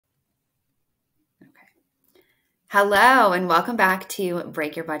Hello, and welcome back to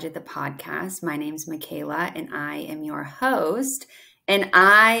Break Your Budget, the podcast. My name's Michela, and I am your host. And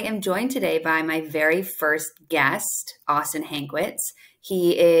I am joined today by my very first guest, Austin Hankwitz.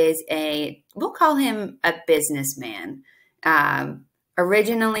 He is we'll call him a businessman.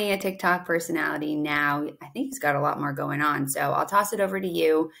 Originally a TikTok personality. Now I think he's got a lot more going on. So I'll toss it over to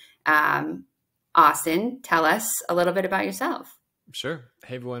you. Austin, tell us a little bit about yourself. Sure.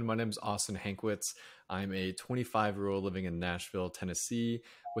 Hey, everyone. My name is Austin Hankwitz. I'm a 25-year-old living in Nashville, Tennessee,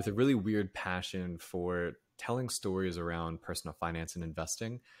 with a really weird passion for telling stories around personal finance and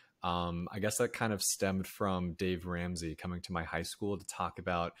investing. I guess that kind of stemmed from Dave Ramsey coming to my high school to talk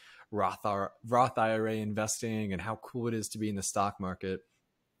about Roth IRA investing and how cool it is to be in the stock market.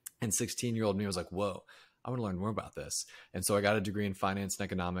 And 16-year-old me was like, whoa, I want to learn more about this. And so I got a degree in finance and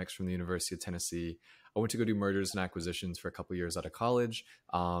economics from the University of Tennessee. I went to go do mergers and acquisitions for a couple of years out of college,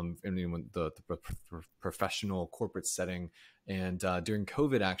 in the professional corporate setting. And during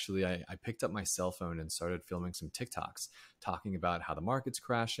COVID, actually, I picked up my cell phone and started filming some TikToks talking about how the market's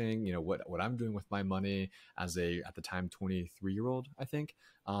crashing, what I'm doing with my money as at the time, 23-year-old, I think,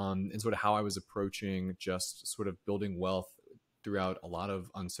 and sort of how I was approaching just sort of building wealth throughout a lot of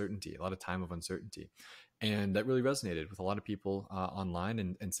uncertainty, a lot of time of uncertainty. And that really resonated with a lot of people online.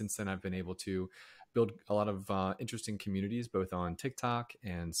 And since then, I've been able to build a lot of interesting communities, both on TikTok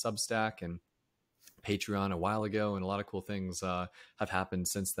and Substack and Patreon a while ago. And a lot of cool things have happened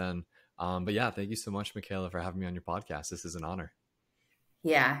since then. But yeah, thank you so much, Michela, for having me on your podcast. This is an honor.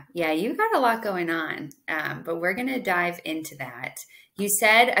 Yeah, you've got a lot going on, but we're going to dive into that. You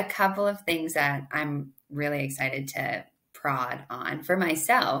said a couple of things that I'm really excited to prod on for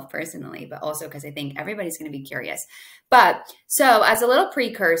myself personally, but also because I think everybody's going to be curious. But so as a little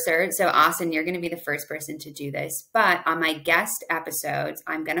precursor, so Austin, you're going to be the first person to do this, but on my guest episodes,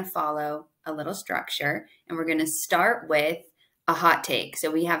 I'm going to follow a little structure and we're going to start with a hot take.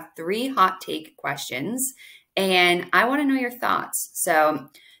 So we have 3 hot take questions and I want to know your thoughts. So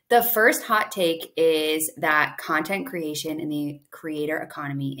the first hot take is that content creation in the creator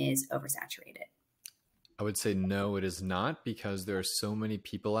economy is oversaturated. I would say no, it is not, because there are so many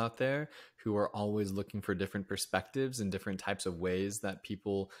people out there who are always looking for different perspectives and different types of ways that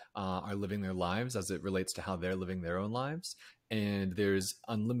people are living their lives as it relates to how they're living their own lives. And there's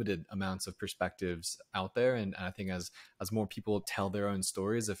unlimited amounts of perspectives out there. And I think as more people tell their own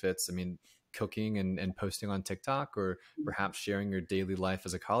stories, if it's, cooking and posting on TikTok, or perhaps sharing your daily life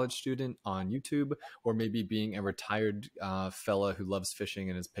as a college student on YouTube, or maybe being a retired fella who loves fishing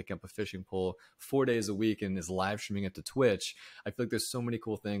and is picking up a fishing pole 4 days a week and is live streaming it to Twitch. I feel like there's so many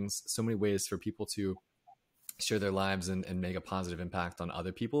cool things, so many ways for people to share their lives and make a positive impact on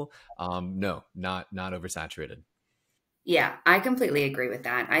other people. No, not oversaturated. Yeah, I completely agree with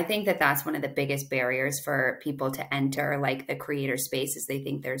that. I think that that's one of the biggest barriers for people to enter like the creator space is they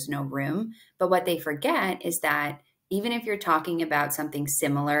think there's no room. But what they forget is that even if you're talking about something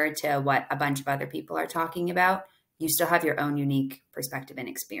similar to what a bunch of other people are talking about, you still have your own unique perspective and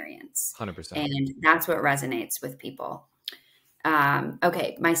experience. 100%. And that's what resonates with people.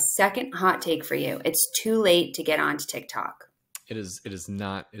 Okay, my second hot take for you. It's too late to get onto TikTok. It is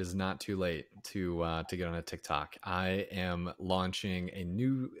not too late to get on a TikTok. I am launching a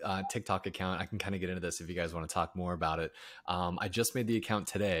new TikTok account. I can kind of get into this if you guys want to talk more about it. I just made the account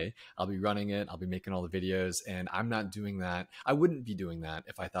today. I'll be running it. I'll be making all the videos, and I'm not doing that. I wouldn't be doing that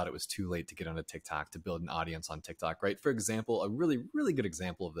if I thought it was too late to get on a TikTok, to build an audience on TikTok, right? For example, a really, really good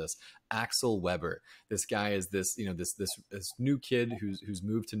example of this, Axel Weber. This guy is this new kid who's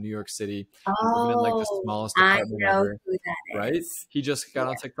moved to New York City. Living in like the smallest apartment ever. Who that Right? is. He just got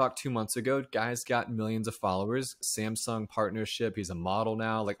on TikTok 2 months ago. Guy's got millions of followers. Samsung partnership. He's a model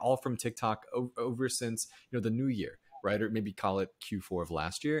now, like all from TikTok over since, the new year, right? Or maybe call it Q4 of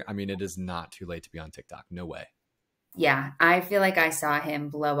last year. It is not too late to be on TikTok. No way. Yeah, I feel like I saw him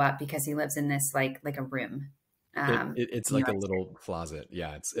blow up because he lives in this like a room. It's like a little closet.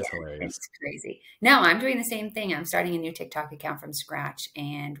 Yeah, it's hilarious. It's crazy. No, I'm doing the same thing. I'm starting a new TikTok account from scratch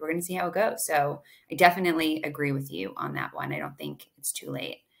and we're going to see how it goes. So I definitely agree with you on that one. I don't think it's too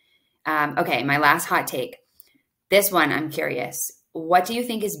late. Okay, my last hot take. This one, I'm curious. What do you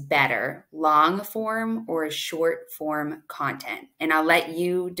think is better, long form or short form content? And I'll let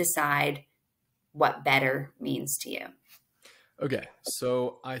you decide what better means to you. Okay,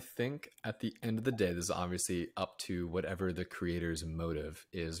 so I think at the end of the day, this is obviously up to whatever the creator's motive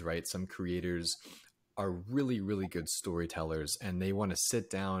is, right? Some creators are really, really good storytellers, and they want to sit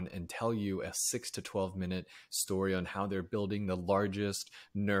down and tell you a 6 to 12 minute story on how they're building the largest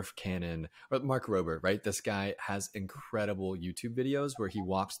Nerf cannon. Or Mark Rober, right? This guy has incredible YouTube videos where he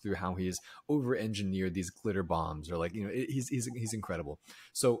walks through how he's over engineered these glitter bombs, or like, he's incredible.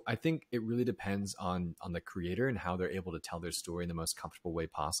 So I think it really depends on the creator and how they're able to tell their story in the most comfortable way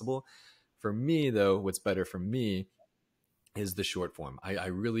possible. For me, though, what's better for me is the short form. I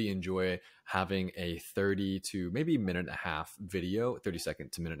really enjoy having a 30 to maybe minute and a half video,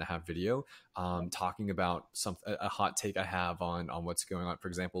 30-second to minute and a half video, talking about a hot take I have on what's going on. For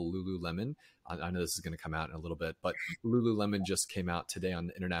example, Lululemon. I know this is going to come out in a little bit, but Lululemon just came out today on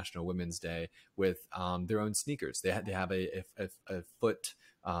International Women's Day with their own sneakers. They have a foot,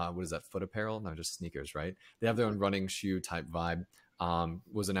 what is that, foot apparel? No, just sneakers, right? They have their own running shoe type vibe.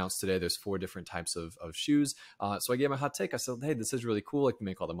 Was announced today. There's 4 different types of shoes. So I gave my hot take. I said, hey, this is really cool. I can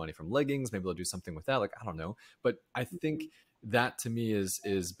make all the money from leggings. Maybe they'll do something with that. Like, I don't know. But I think that to me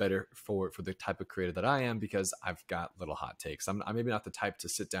is better for the type of creator that I am, because I've got little hot takes. I'm maybe not the type to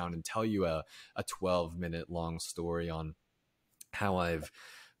sit down and tell you a 12-minute long story on how I've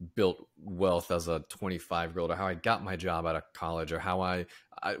built wealth as a 25-year-old, or how I got my job out of college, or how I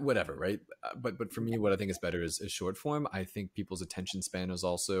whatever, right? But for me, what I think is better is short form. I think people's attention span is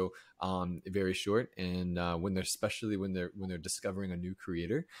also very short, and especially when they're discovering a new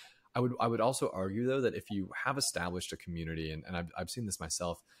creator. I would also argue, though, that if you have established a community, and I've seen this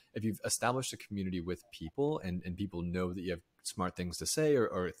myself, if you've established a community with people, and people know that you have smart things to say,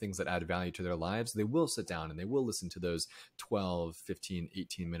 or things that add value to their lives, they will sit down and they will listen to those 12, 15,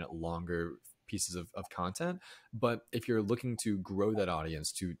 18-minute longer pieces of content. But if you're looking to grow that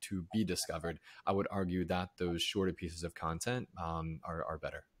audience to be discovered, I would argue that those shorter pieces of content are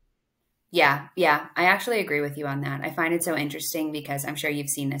better. Yeah, yeah, I actually agree with you on that. I find it so interesting because I'm sure you've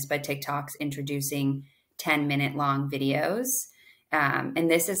seen this, but TikTok's introducing 10-minute long videos. And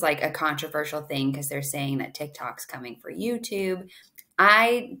this is like a controversial thing because they're saying that TikTok's coming for YouTube.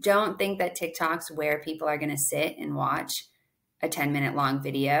 I don't think that TikTok's where people are going to sit and watch a 10-minute long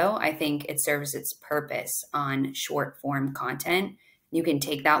video. I think it serves its purpose on short form content. You can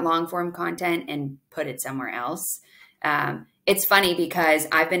take that long form content and put it somewhere else. It's funny because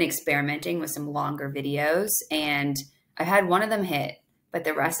I've been experimenting with some longer videos, and I've had one of them hit, but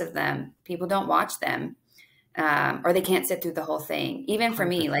the rest of them, people don't watch them, or they can't sit through the whole thing. Even for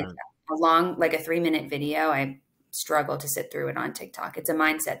me, like 100%. like a 3-minute video, I struggle to sit through it on TikTok. It's a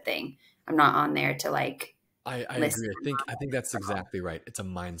mindset thing. I'm not on there to like I listen. agree. I think that's exactly right. It's a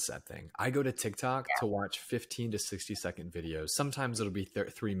mindset thing. I go to TikTok to watch 15 to 60-second videos. Sometimes it'll be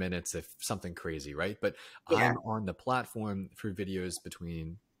 3 minutes if something crazy, right? But Yeah, I'm on the platform for videos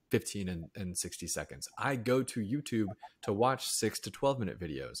between 15 and 60 seconds. I go to YouTube to watch 6 to 12 minute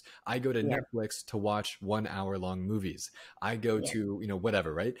videos. I go to yeah, Netflix to watch 1 hour long movies. I go yeah, to,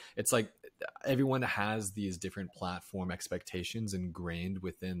 whatever, right? It's like everyone has these different platform expectations ingrained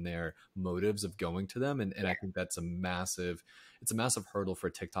within their motives of going to them. And yeah. I think that's it's a massive hurdle for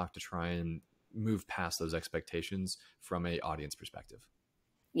TikTok to try and move past those expectations from a audience perspective.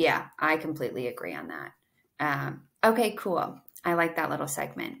 Yeah, I completely agree on that. Okay, cool. I like that little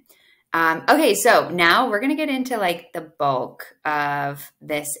segment. Okay, so now we're going to get into like the bulk of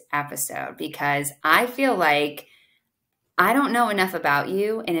this episode because I feel like I don't know enough about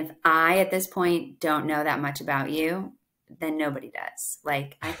you. And if I, at this point, don't know that much about you, then nobody does.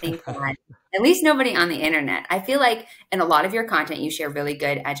 Like, I think that at least nobody on the internet. I feel like in a lot of your content, you share really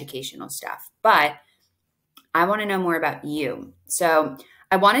good educational stuff, but I want to know more about you. So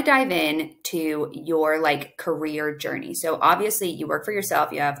I want to dive in to your like career journey. So obviously you work for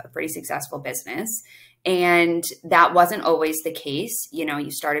yourself, you have a pretty successful business, and that wasn't always the case. You know, you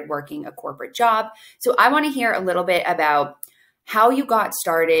started working a corporate job. So I want to hear a little bit about how you got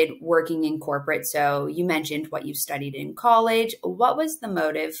started working in corporate. So you mentioned what you studied in college. What was the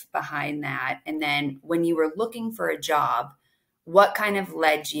motive behind that? And then when you were looking for a job, what kind of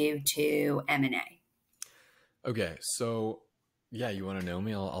led you to M&A? Okay, so yeah, you want to know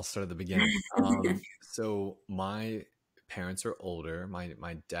me? I'll start at the beginning. So my parents are older.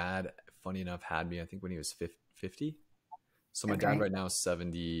 My dad, funny enough, had me, I think, when he was 50. So my dad Okay. right now is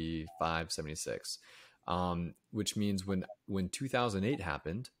 75, 76. Which means when 2008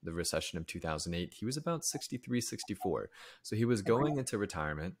 happened, the recession of 2008, he was about 63, 64. So he was Okay. going into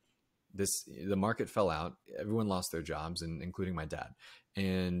retirement. The market fell out, everyone lost their jobs, and including my dad,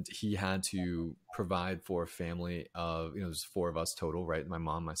 and he had to provide for a family of, there's 4 of us total, right? My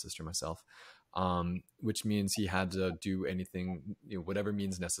mom, my sister, myself. Which means he had to do anything, whatever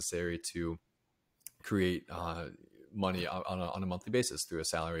means necessary to create money on a monthly basis through a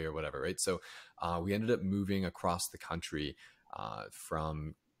salary or whatever, right? So we ended up moving across the country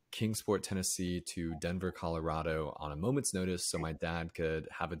from Kingsport, Tennessee to Denver, Colorado on a moment's notice so my dad could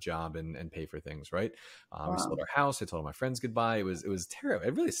have a job and pay for things, right? We sold Wow. our house. I told all my friends goodbye. It was terrible.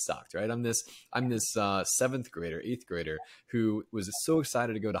 It really sucked, right? I'm this seventh grader, eighth grader who was so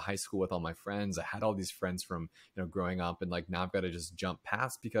excited to go to high school with all my friends. I had all these friends from, growing up, and like now I've got to just jump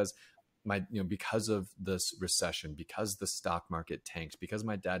past because because of this recession, because the stock market tanked, because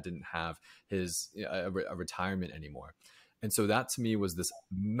my dad didn't have his a retirement anymore. And so that to me was this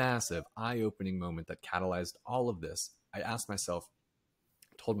massive eye-opening moment that catalyzed all of this. I asked myself,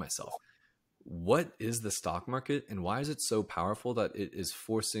 told myself, what is the stock market and why is it so powerful that it is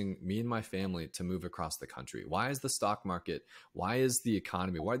forcing me and my family to move across the country? Why is the stock market, why is the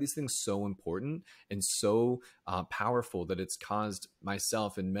economy, why are these things so important and so powerful that it's caused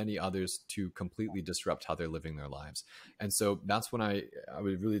myself and many others to completely disrupt how they're living their lives? And so that's when I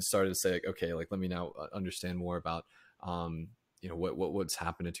really started to say, like, okay, like let me now understand more about what's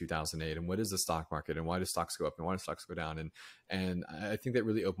happened in 2008 and what is the stock market and why do stocks go up and why do stocks go down? And I think that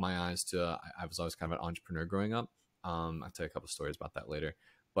really opened my eyes to, I was always kind of an entrepreneur growing up. I'll tell you a couple of stories about that later.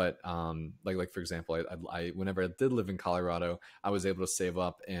 But like for example, I whenever I did live in Colorado, I was able to save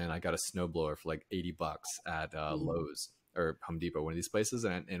up and I got a snowblower for like $80 at Lowe's or Home Depot, one of these places.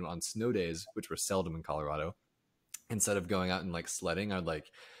 And on snow days, which were seldom in Colorado, instead of going out and like sledding, I'd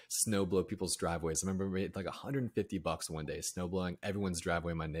like snow blow people's driveways. I remember we made like $150 one day, snow blowing everyone's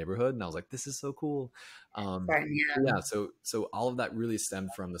driveway in my neighborhood. And I was like, this is so cool. Right, yeah. Yeah. So all of that really stemmed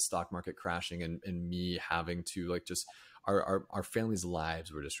from the stock market crashing and me having to like just our family's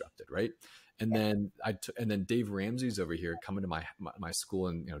lives were disrupted. Right. And then and then Dave Ramsey's over here coming to my school.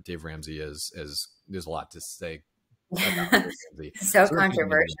 And, Dave Ramsey is there's a lot to say about Dave Ramsey. So So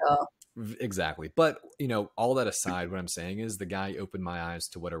controversial. exactly. But, all that aside, what I'm saying is the guy opened my eyes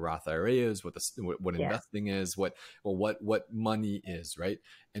to what a Roth IRA is, what Yeah. investing is, what money is, right?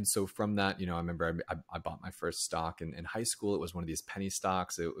 And so from that, I remember I bought my first stock in high school. It was one of these penny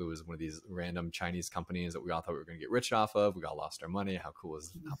stocks. It was one of these random Chinese companies that we all thought we were going to get rich off of. We all lost our money. How cool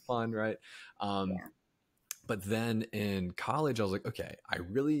is how fun, right? Um, Yeah. but then in college, I was like, okay, I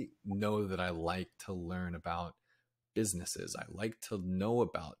really know that I like to learn about businesses. I like to know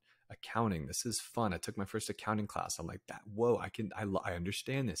about accounting. This is fun. I took my first accounting class. I'm like, that, whoa, I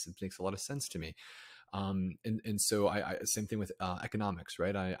understand this. It makes a lot of sense to me. And so I same thing with economics,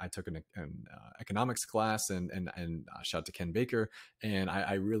 right? I took an economics class and shout out to Ken Baker, and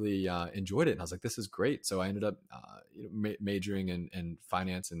I really enjoyed it. And I was like, this is great. So I ended up majoring in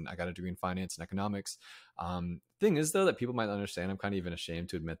finance, and I got a degree in finance and economics. Thing is though that people might understand, I'm kind of even ashamed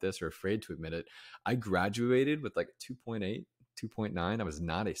to admit this or afraid to admit it. I graduated with like 2.8, 2.9. I was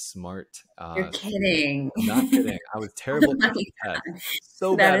not a smart You're student. kidding. I'm not kidding. I was Oh terrible my at testing God. tests.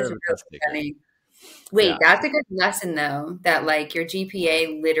 So That bad is of a really test taker. funny. Yeah. Wait, that's a good lesson though, that like your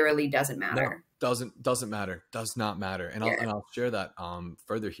GPA literally doesn't No, matter. doesn't matter. Does not matter. And Yeah. I'll share that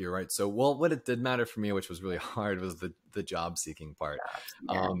further here, right? So, well, what it did matter for me, which was really hard, was the job seeking part.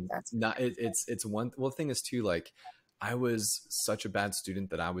 Yeah. That's Not it's one. Well, the thing is too, like I was such a bad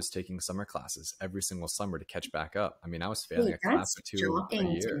student that I was taking summer classes every single summer to catch back up. I mean, I was failing wait, a class that's or two a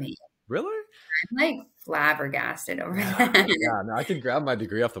shocking to year. me. Really? I'm like flabbergasted over Yeah, that. yeah. No, I can grab my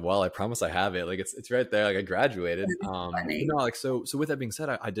degree off the wall. I promise I have it. Like it's right there. Like I graduated. But Funny. no, like so with that being said,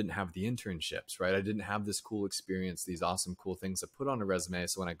 I didn't have the internships, right? I didn't have this cool experience, these awesome, cool things to put on a resume.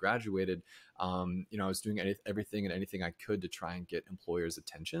 So when I graduated, I was doing everything and anything I could to try and get employers'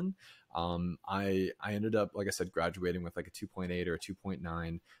 attention. I ended up, like I said, graduating with like a 2.8 or a 2.9.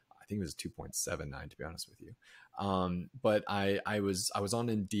 I think it was 2.79 to be honest with you. But I was on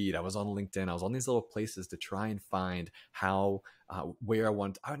Indeed, I was on LinkedIn, I was on these little places to try and find how where I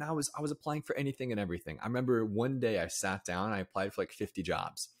want. And I was applying for anything and everything. I remember one day I sat down, I applied for like 50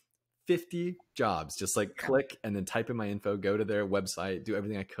 jobs. 50 jobs, just like click and then type in my info, go to their website, do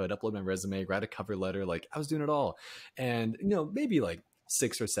everything I could, upload my resume, write a cover letter. Like I was doing it all. And, maybe like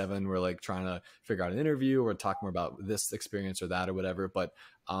 6 or 7 were like trying to figure out an interview or talk more about this experience or that or whatever. But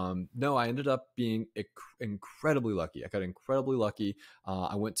no, I ended up being incredibly lucky. I got incredibly lucky.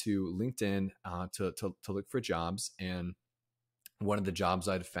 I went to LinkedIn to look for jobs, and one of the jobs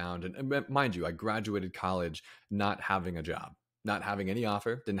I'd found, and mind you, I graduated college not having a job, not having any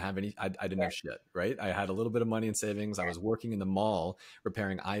offer, didn't have any, I didn't have shit, right? I had a little bit of money in savings. I was working in the mall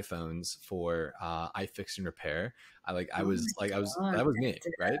repairing iPhones for iFix and Repair. I Oh was like, my that God. was me,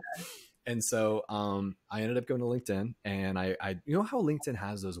 right? And so I ended up going to LinkedIn, and I how LinkedIn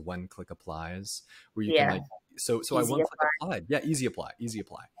has those one-click applies where you can Yeah. like, so I Easy one-click apply. applied. Yeah, easy apply, easy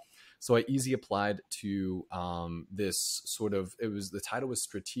apply. So I easy applied to this sort of, the title was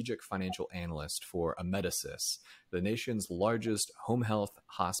Strategic Financial Analyst for Amedisys, the nation's largest home health,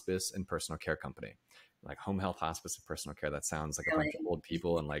 hospice, and personal care company. Like home health, hospice, and personal care, that sounds like a bunch of Really? old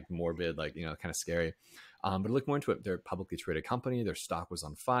people and like morbid, like, kind of scary. But look more into it. They're a publicly traded company. Their stock was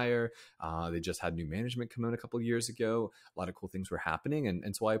on fire. They just had new management come in a couple of years ago. A lot of cool things were happening,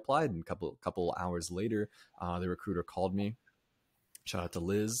 and so I applied. And a couple hours later, the recruiter called me. Shout out to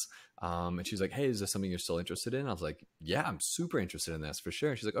Liz. And she's like, "Hey, is this something you're still interested in?" I was like, "Yeah, I'm super interested in this for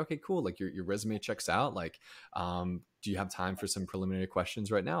sure." And she's like, "Okay, cool. Like your resume checks out. Like, do you have time for some preliminary questions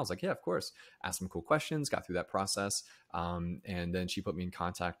right now?" I was like, "Yeah, of course." Asked some cool questions, got through that process. And then she put me in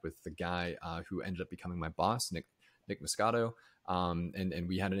contact with the guy who ended up becoming my boss, Nick Moscato. And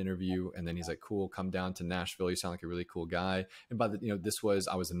we had an interview, and then he's like, "Cool, come down to Nashville. You sound like a really cool guy." And by the,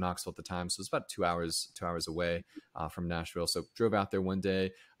 I was in Knoxville at the time, so it's about 2 hours away from Nashville. So drove out there one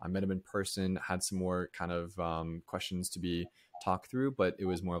day. I met him in person, had some more kind of questions to be talked through, but it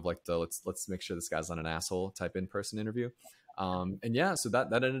was more of like the let's make sure this guy's not an asshole type in-person interview. And yeah, so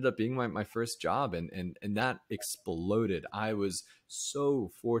that ended up being my first job, and that exploded. I was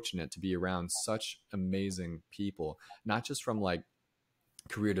so fortunate to be around such amazing people, not just from like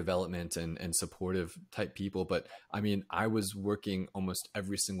career development and supportive type people. But I mean, I was working almost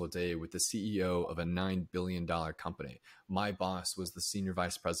every single day with the CEO of a $9 billion company. My boss was the senior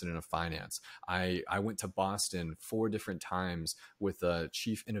vice president of finance. I went to Boston 4 different times with the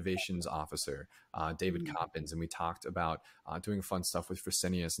chief innovations officer, David Mm. Coppins, and we talked about doing fun stuff with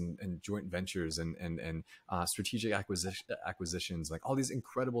Fresenius and joint ventures and strategic acquisitions, like all these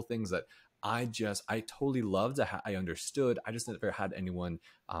incredible things that I totally loved. I understood. I just never had anyone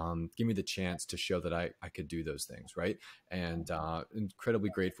give me the chance to show that I could do those things, right? And incredibly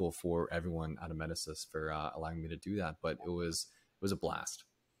grateful for everyone at Amedisys for allowing me to do that. But it was a blast.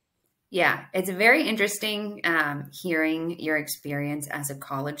 Yeah, it's very interesting hearing your experience as a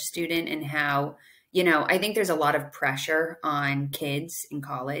college student and how, I think there's a lot of pressure on kids in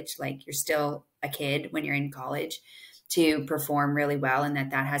college. Like you're still a kid when you're in college to perform really well, and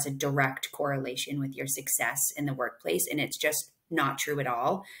that has a direct correlation with your success in the workplace. And it's just not true at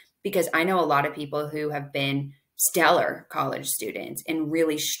all, because I know a lot of people who have been stellar college students and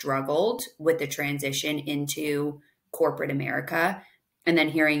really struggled with the transition into corporate America, and then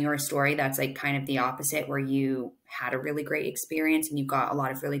hearing your story, that's like kind of the opposite, where you had a really great experience and you got a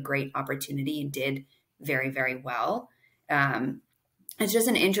lot of really great opportunity and did very, very well. Um, it's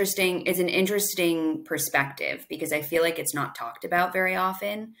an interesting perspective, because I feel like it's not talked about very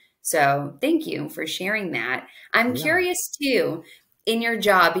often. So thank you for sharing that. I'm Yeah. curious too, in your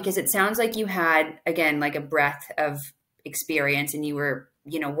job, because it sounds like you had, again, like a breadth of experience, and you were,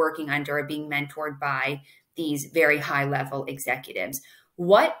 working under or being mentored by these very high level executives.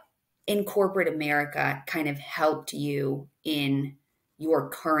 What in corporate America kind of helped you in your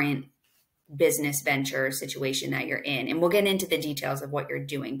current business venture situation that you're in? And we'll get into the details of what you're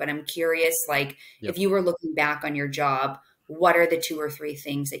doing, but I'm curious, like, if Yep. you were looking back on your job, what are the two or three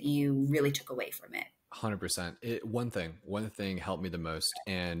things that you really took away from it? 100%. One thing helped me the most,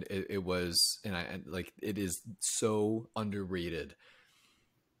 and it was, and like, it is so underrated: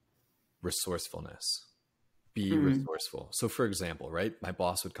 resourcefulness. Be Mm, resourceful. So for example, right, my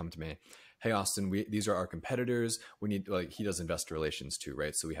boss would come to me, "Hey Austin, these are our competitors. We need," like, he does investor relations too,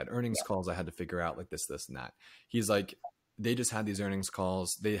 right? So we had earnings calls I had to figure out, like this and that. He's like, "They just had these earnings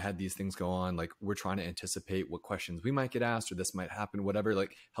calls. They had these things go on. Like, we're trying to anticipate what questions we might get asked, or this might happen, whatever.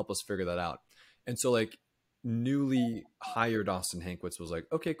 Like, help us figure that out." And so, like, newly hired Austin Hankwitz was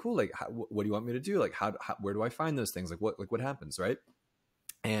like, "Okay, cool. Like, what do you want me to do? Like, where do I find those things? Like what happens, right?"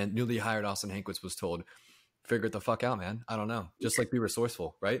 And newly hired Austin Hankwitz was told, "Figure it the fuck out, man. I don't know. Just like be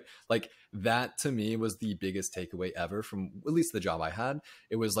resourceful," right? Like, that to me was the biggest takeaway ever from at least the job I had.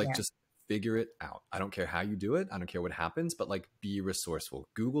 It was like, yeah. just figure it out. I don't care how you do it. I don't care what happens, but like, be resourceful.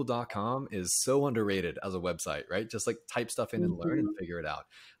 Google.com is so underrated as a website, right? Just like type stuff in and learn and Mhm. figure it out.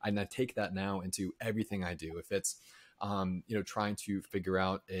 And I take that now into everything I do. If it's, trying to figure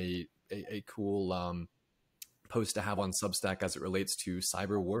out a cool, post to have on Substack as it relates to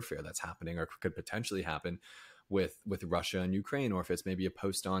cyber warfare that's happening or could potentially happen with Russia and Ukraine, or if it's maybe a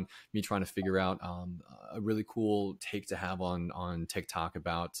post on me trying to figure out a really cool take to have on TikTok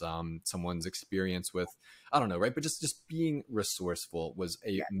about someone's experience with, I don't know, right? But just being resourceful was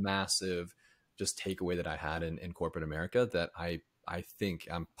a massive just takeaway that I had in corporate America that I think,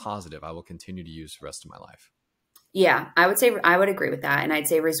 I'm positive I will continue to use for the rest of my life. Yeah, I would say I would agree with that. And I'd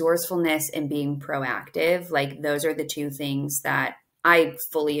say resourcefulness and being proactive, like those are the two things that I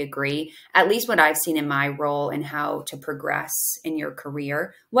fully agree. At least what I've seen in my role and how to progress in your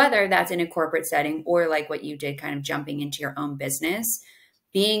career, whether that's in a corporate setting or like what you did, kind of jumping into your own business,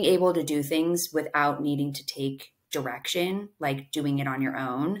 being able to do things without needing to take direction, like doing it on your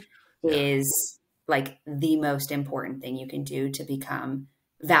own, Yeah. is like the most important thing you can do to become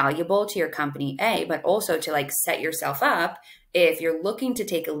valuable to your company, A, but also to like set yourself up if you're looking to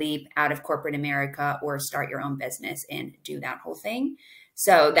take a leap out of corporate America or start your own business and do that whole thing.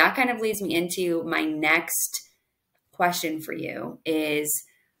 So that kind of leads me into my next question for you is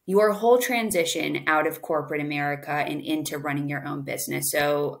your whole transition out of corporate America and into running your own business.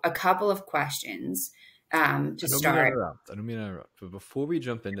 So a couple of questions to I don't mean to start. interrupt. I don't mean to interrupt. But before we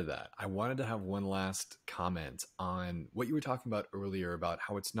jump into that, I wanted to have one last comment on what you were talking about earlier about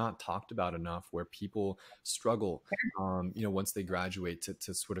how it's not talked about enough, where people struggle, once they graduate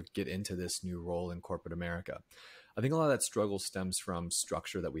to sort of get into this new role in corporate America. I think a lot of that struggle stems from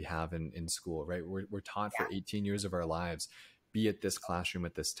structure that we have in school, right? We're taught for 18 years of our lives, be at this classroom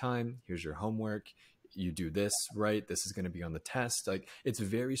at this time. Here's your homework. You do this, right? This is going to be on the test. Like, it's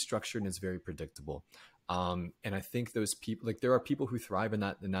very structured and it's very predictable. And I think those people, like, there are people who thrive in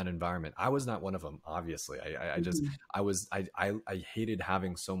that environment. I was not one of them, obviously. Mhm. I hated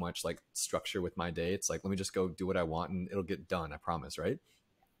having so much like structure with my day. It's like, let me just go do what I want and it'll get done. I promise. Right.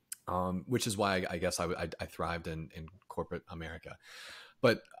 Which is why I guess I thrived in corporate America.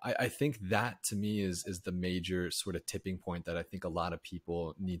 But I think that to me is the major sort of tipping point that I think a lot of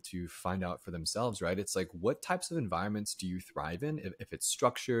people need to find out for themselves, right? It's like, what types of environments do you thrive in? If it's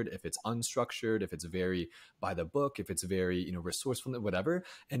structured, if it's unstructured, if it's very by the book, if it's very, resourceful, whatever,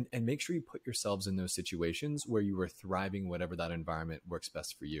 and make sure you put yourselves in those situations where you are thriving, whatever that environment works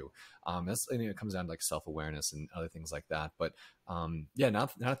best for you. I think it comes down to like self-awareness and other things like that. But yeah, now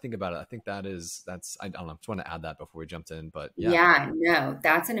I think about it, I think I don't know, just want to add that before we jumped in, but yeah. Yeah, no,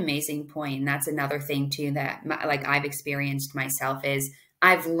 that's an amazing point. And that's another thing too that like I've experienced myself is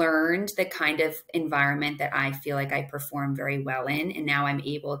I've learned the kind of environment that I feel like I perform very well in. And now I'm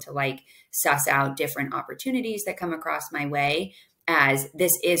able to like suss out different opportunities that come across my way as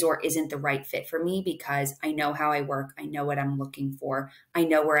this is or isn't the right fit for me because I know how I work. I know what I'm looking for. I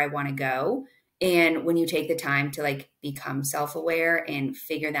know where I want to go. And when you take the time to like become self-aware and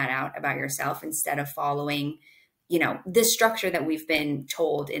figure that out about yourself instead of following this structure that we've been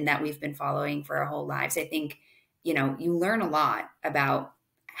told and that we've been following for our whole lives, I think, you learn a lot about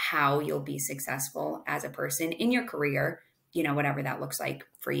how you'll be successful as a person in your career, whatever that looks like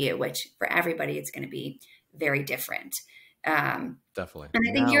for you, which for everybody, it's going to be very different. Definitely. And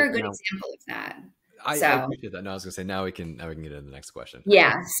I think you're Now, a good example of that. I So appreciate that. No, I was gonna say now we can get into the next question.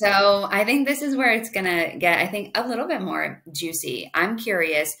 yeah. So I think this is where it's going to get, I think, a little bit more juicy. I'm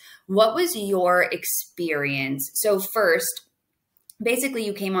curious, what was your experience? So first, basically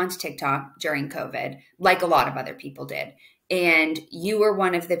you came onto TikTok during COVID, like a lot of other people did. And you were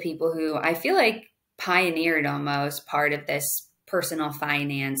one of the people who I feel like pioneered almost part of this personal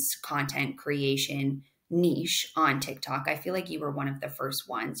finance content creation niche on TikTok. I feel like you were one of the first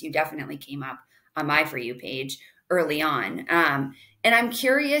ones. You definitely came up on my For You page early on. And I'm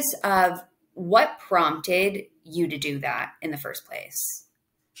curious of what prompted you to do that in the first place,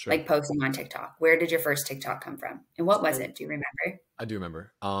 Sure. like posting on TikTok. Where did your first TikTok come from? And what was So it? Do you remember? I do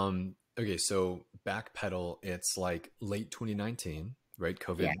remember. Okay, so backpedal, it's like late 2019, right? Yeah.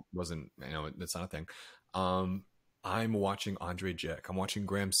 COVID wasn't, it's not a thing. Um, I'm watching Andre Jick. I'm watching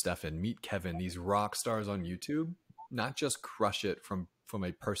Graham Stephan, Meet Kevin, these rock stars on YouTube, not just crush it from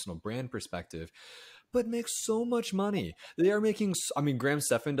a personal brand perspective, but make so much money. They are making, I mean, Graham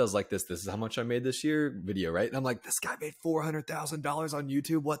Stephan does like this is how much I made this year video, right? And I'm like, this guy made $400,000 on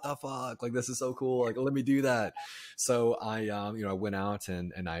YouTube. What the fuck? Like, this is so cool. Like, let me do that. So I went out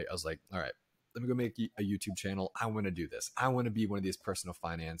and I was like, all right, let me go make a YouTube channel. I want to do this. I want to be one of these personal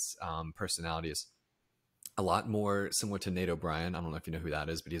finance personalities. A lot more similar to Nate O'Brien. I don't know if you know who that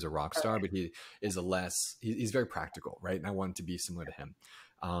is, but he's a rock star, but he is he's very practical, right? And I wanted to be similar to him.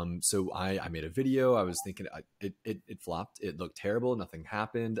 So I made a video. I was thinking it flopped. It looked terrible. Nothing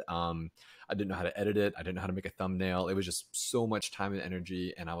happened. I didn't know how to edit it. I didn't know how to make a thumbnail. It was just so much time and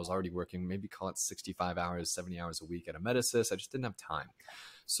energy. And I was already working, maybe call it 65 hours, 70 hours a week at a Medisys. I just didn't have time.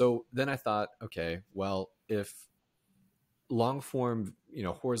 So then I thought, okay, well, if long form,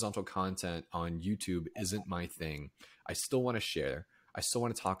 horizontal content on YouTube isn't my thing, I still want to share. I still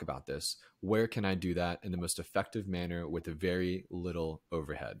want to talk about this. Where can I do that in the most effective manner with a very little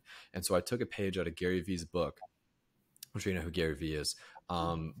overhead? And so I took a page out of Gary Vee's book. I'm sure you know who Gary Vee is.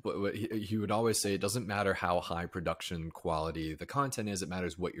 But he would always say, it doesn't matter how high production quality the content is. It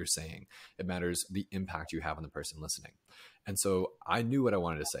matters what you're saying. It matters the impact you have on the person listening. And so I knew what I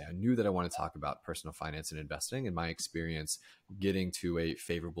wanted to say. I knew that I wanted to talk about personal finance and investing and my experience getting to a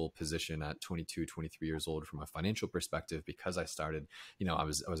favorable position at 22, 23 years old from a financial perspective, because I started, I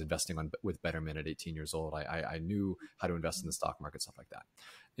was investing with Betterment at 18 years old. I knew how to invest in the stock market, stuff like that.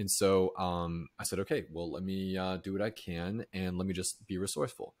 And so I said, okay, well, let me do what I can and let me just be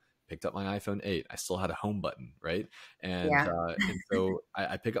resourceful. Picked up my iPhone 8. I still had a home button, right? Yeah. And so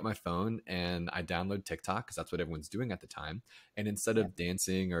I pick up my phone and I download TikTok because that's what everyone's doing at the time. And instead Yeah. of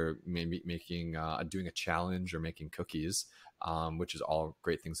dancing or maybe making doing a challenge or making cookies, which is all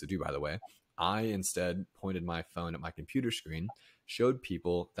great things to do, by the way, I instead pointed my phone at my computer screen, showed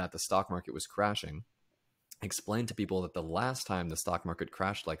people that the stock market was crashing, explained to people that the last time the stock market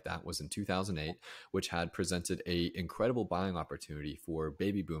crashed like that was in 2008, which had presented a incredible buying opportunity for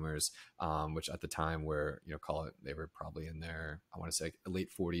baby boomers, which at the time were, call it, they were probably in their, I want to say late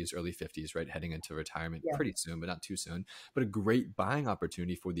 40s, early 50s, right? Heading into retirement Yeah. pretty soon, but not too soon, but a great buying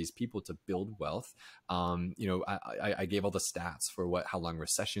opportunity for these people to build wealth. I gave all the stats for how long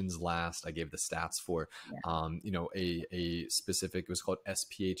recessions last. I gave the stats for, Yeah. a specific, it was called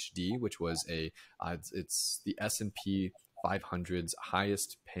SPHD, which was it's the S&P 500's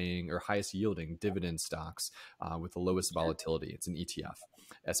highest paying or highest yielding dividend stocks with the lowest volatility. It's an ETF,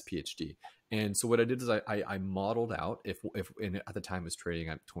 SPHD. And so what I did is I modeled out and at the time it was trading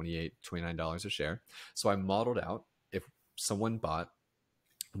at $28, $29 a share. So I modeled out if someone bought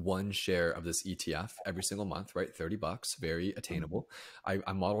one share of this ETF every single month, right? $30, very attainable.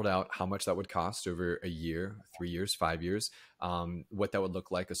 I modeled out how much that would cost over a year, 3 years, 5 years, what that would look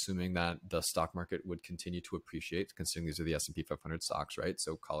like, assuming that the stock market would continue to appreciate, considering these are the S&P 500 stocks, right?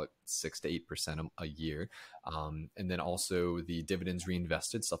 So call it 6 to 8% a year. And then also the dividends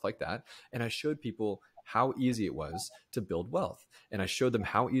reinvested, stuff like that. And I showed people how easy it was to build wealth. And I showed them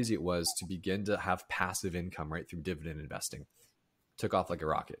how easy it was to begin to have passive income, right, through dividend investing. Took off like a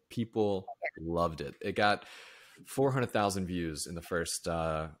rocket. People loved it. It got 400,000 views in the first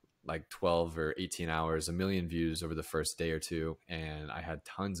like 12 or 18 hours, a million views over the first day or two. And I had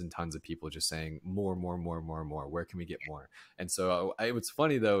tons and tons of people just saying more, more, more, more, more. Where can we get more? And so what's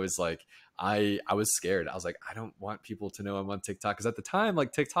funny though is like I was scared. I was like, I don't want people to know I'm on TikTok, because at the time,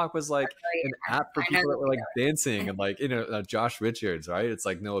 like TikTok was like an app for I know people that the were like dancing and like Josh Richards, right? It's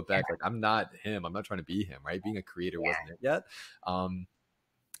like Noah feeling. Beck. Like I'm not him. I'm not trying to be him, right? Being a creator wasn't it yet. Um,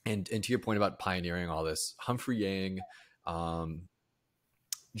 and to your point about pioneering all this, Humphrey Yang, um,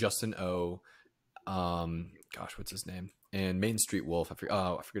 Justin O, gosh, what's his name? And Main Street Wolf. I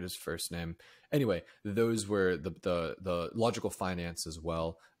forget his first name. Anyway, those were the logical finance as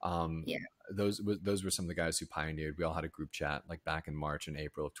well. Yeah. Those were some of the guys who pioneered. We all had a group chat like back in March and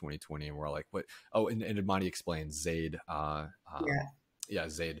April of 2020, and we're all like, "What?" Oh, and Imani explains Zaid. Yeah. Yeah,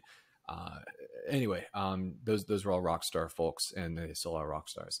 Zaid. Uh, anyway, those were all rock star folks, and they still are rock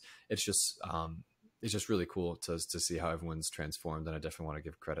stars. It's just really cool to see how everyone's transformed, and I definitely want to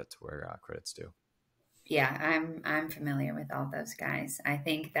give credit to where credit's due. Yeah, I'm familiar with all those guys. I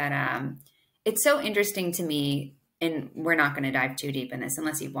think that it's so interesting to me, and we're not going to dive too deep in this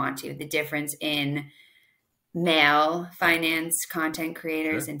unless you want to, the difference in male finance content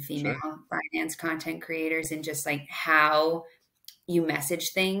creators Sure, and female sure. finance content creators, and just like how you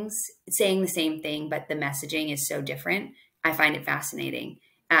message things, saying the same thing, but the messaging is so different. I find it fascinating.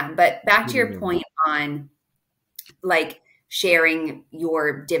 But back What to do you your mean? point on like sharing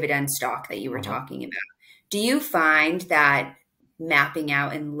your dividend stock that you were Uh-huh. talking about, do you find that mapping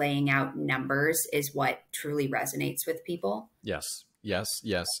out and laying out numbers is what truly resonates with people? Yes, yes,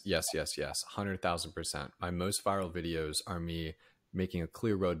 yes, yes, yes, yes. 100,000%. My most viral videos are me making a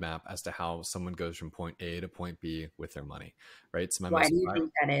clear roadmap as to how someone goes from point A to point B with their money, right? So my Why most do you viral,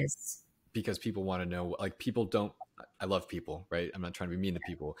 think that is? because people want to know, like people don't, I love people, right? I'm not trying to be mean to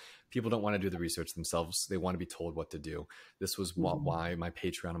people. People don't want to do the research themselves. They want to be told what to do. This was Mhm. why my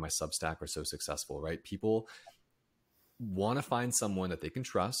Patreon and my Substack were so successful, right? People want to find someone that they can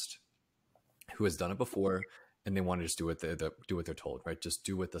trust, who has done it before, and they want to just do what they're told, right? Just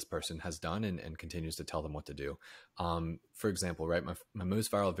do what this person has done, and continues to tell them what to do. For example, right, my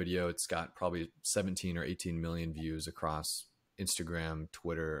most viral video, it's got probably 17 or 18 million views across Instagram,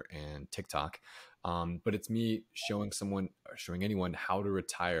 Twitter, and TikTok. But it's me showing anyone how to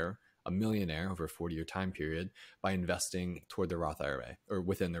retire a millionaire over a 40-year time period by investing toward their Roth IRA or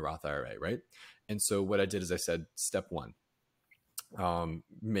within their Roth IRA, right? And so what I did is I said, step one,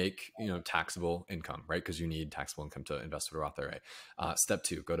 make taxable income, right? Because you need taxable income to invest with a Roth IRA. Step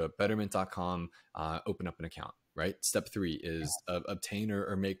two, go to betterment.com, open up an account, right? Step three is obtain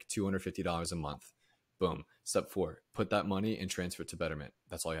or make $250 a month. Boom. Step 4, put that money and transfer it to Betterment.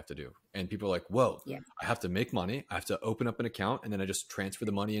 That's all you have to do. And people are like, whoa, Yeah. I have to make money. I have to open up an account and then I just transfer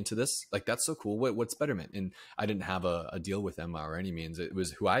the money into this. Like, that's so cool. What's Betterment? And I didn't have a deal with them or any means. It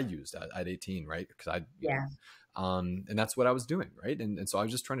was who I used at 18, right? Because Yeah. and that's what I was doing. Right. And so I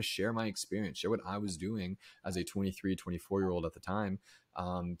was just trying to share my experience, share what I was doing as a 23, 24-year-old at the time.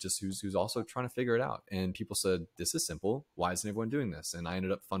 Just who's also trying to figure it out. And people said, this is simple. Why isn't everyone doing this? And I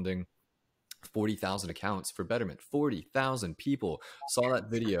ended up funding 40,000 accounts for Betterment. 40,000 people saw that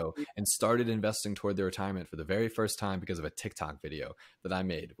video and started investing toward their retirement for the very first time because of a TikTok video that I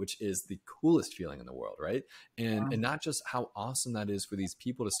made, which is the coolest feeling in the world, right? And not just how awesome that is for these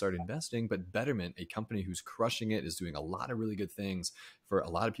people to start investing, but Betterment, a company who's crushing it, is doing a lot of really good things for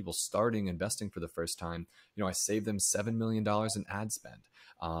a lot of people starting investing for the first time. You know, I saved them $7 million in ad spend.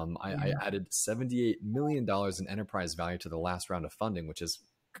 I added $78 million in enterprise value to the last round of funding, which is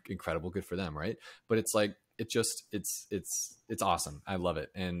incredible, good for them, right? But it's like, it's awesome. I love it.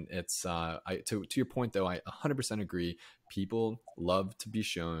 And it's to your point though, I 100% agree. People love to be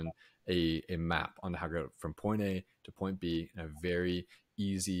shown a map on how to go from point A to point B in a very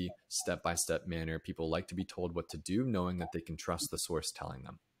easy step-by-step manner. People like to be told what to do, knowing that they can trust the source telling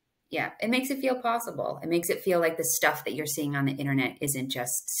them. Yeah, it makes it feel possible. It makes it feel like the stuff that you're seeing on the internet isn't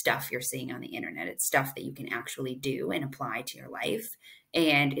just stuff you're seeing on the internet. It's stuff that you can actually do and apply to your life.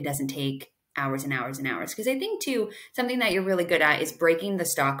 And it doesn't take hours and hours and hours. Because I think, too, something that you're really good at is breaking the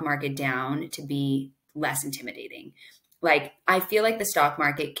stock market down to be less intimidating. Like, I feel like the stock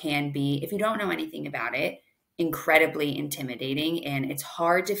market can be, if you don't know anything about it, incredibly intimidating. And it's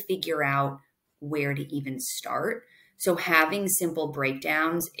hard to figure out where to even start. So having simple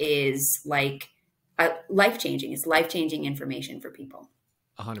breakdowns is like life-changing. It's life-changing information for people.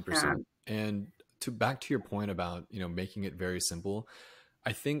 100%. And back to your point about, making it very simple,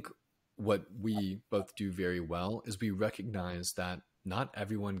 I think what we both do very well is we recognize that not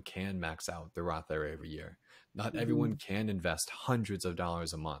everyone can max out their Roth IRA every year. Not everyone can invest hundreds of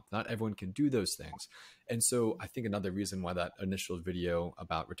dollars a month. Not everyone can do those things. And so I think another reason why that initial video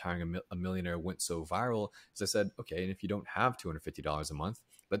about retiring a millionaire went so viral is I said, okay, and if you don't have $250 a month,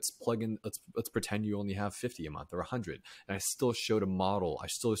 let's plug in, let's pretend you only have 50 a month or 100. And I still showed a model. I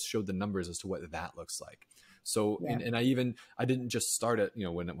still showed the numbers as to what that looks like. So, Yeah. and I didn't just start at,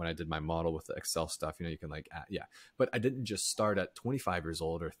 when I did my model with the Excel stuff, you can like, yeah, but I didn't just start at 25 years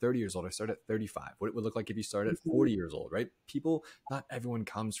old or 30 years old. I started at 35. What it would look like if you started at 40 years old, right? People, not everyone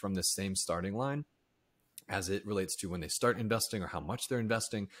comes from the same starting line as it relates to when they start investing or how much they're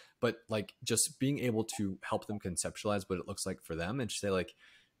investing, but like just being able to help them conceptualize what it looks like for them and say like,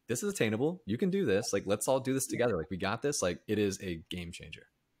 this is attainable. You can do this. Like, let's all do this together. Like, we got this. Like, it is a game changer.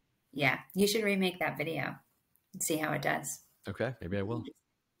 Yeah. You should remake that video and see how it does. Okay. Maybe I will.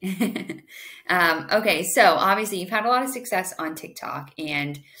 Okay. So obviously you've had a lot of success on TikTok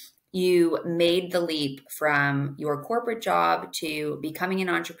and you made the leap from your corporate job to becoming an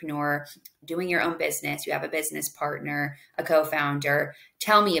entrepreneur, doing your own business. You have a business partner, a co-founder.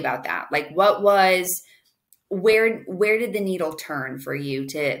 Tell me about that. Like where did the needle turn for you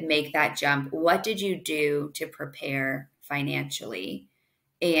to make that jump? What did you do to prepare financially?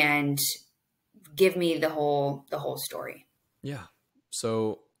 And give me the whole story. Yeah.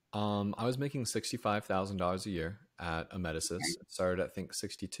 So I was making $65,000 a year at Emeticis. It started at, I think,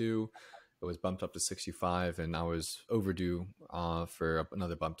 62. It was bumped up to 65, and I was overdue for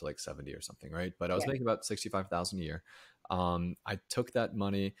another bump to like 70 or something, right? But I was making about 65,000 a year. I took that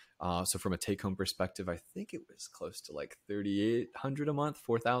money. So from a take-home perspective, I think it was close to like 3,800 a month,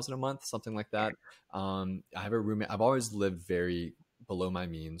 4,000 a month, something like that. I have a roommate. I've always lived very below my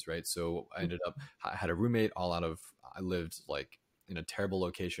means, right? So I had a roommate I lived like in a terrible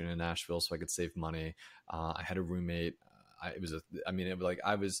location in Nashville so I could save money. I had a roommate. I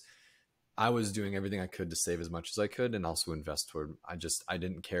was doing everything I could to save as much as I could and also invest toward, I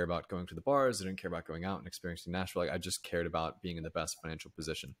didn't care about going to the bars. I didn't care about going out and experiencing Nashville. Like, I just cared about being in the best financial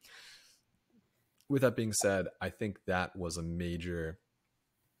position. With that being said, I think that was a major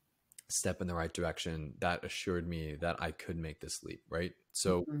step in the right direction that assured me that I could make this leap, right?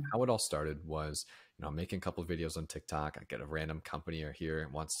 So how it all started was, I'm making a couple of videos on TikTok. I get a random company here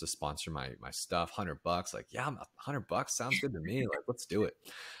and wants to sponsor my stuff, $100. Like, yeah, $100 sounds good to me. Like, let's do it.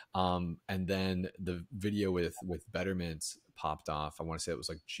 And then the video with Betterment popped off. I want to say it was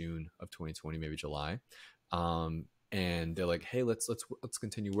like June of 2020, maybe July. And they're like, hey, let's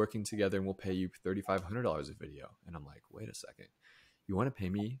continue working together and we'll pay you $3,500 a video. And I'm like, wait a second, you want to pay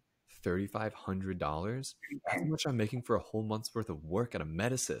me $3,500? That's how much I'm making for a whole month's worth of work at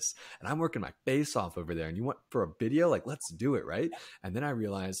Emeticis, and I'm working my face off over there, and you want for a video? Like, let's do it, right? And then I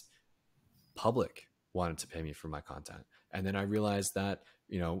realized public wanted to pay me for my content. And then I realized that,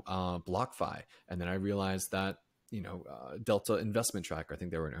 BlockFi. And then I realized that, Delta Investment Tracker, I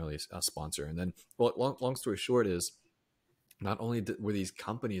think they were an early sponsor. And then, well, long story short is, not only were these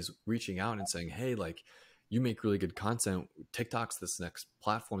companies reaching out and saying, hey, like, you make really good content, TikTok's this next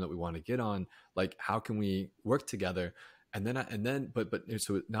platform that we want to get on, like, how can we work together? But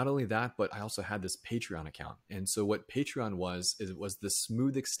so not only that, but I also had this Patreon account. And so what Patreon was, is it was this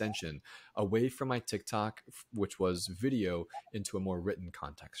smooth extension away from my TikTok, which was video, into a more written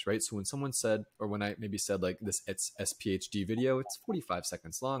context, right? So when someone said, or when I maybe said like this, it's SPHD video, it's 45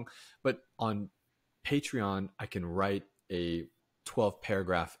 seconds long, but on Patreon, I can write a 12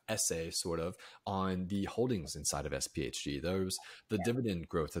 paragraph essay sort of on the holdings inside of SPHG, the dividend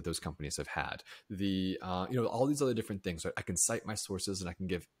growth that those companies have had, all these other different things. I can cite my sources and I can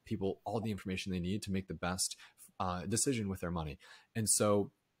give people all the information they need to make the best decision with their money. And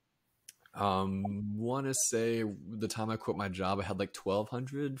so want to say the time I quit my job, I had like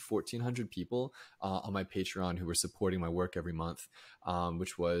 1,200 people on my Patreon who were supporting my work every month,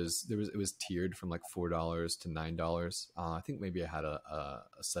 which was, it was tiered from like $4 to $9. I think maybe I had a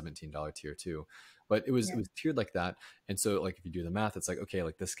 $17 tier too, but it was tiered like that. And so like, if you do the math, it's like, okay,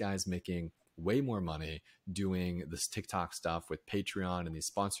 like this guy's making way more money doing this TikTok stuff with Patreon and these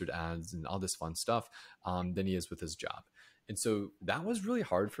sponsored ads and all this fun stuff than he is with his job. And so that was really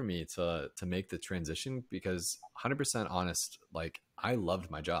hard for me to make the transition, because 100% honest, like, I loved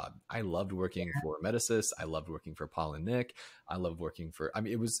my job. I loved working for Medicis. I loved working for Paul and Nick. I loved working for, I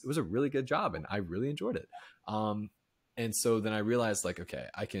mean, it was a really good job and I really enjoyed it. And so then I realized, like, okay,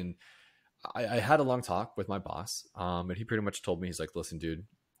 I had a long talk with my boss, and he pretty much told me, he's like, listen, dude,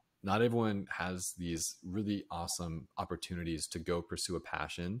 not everyone has these really awesome opportunities to go pursue a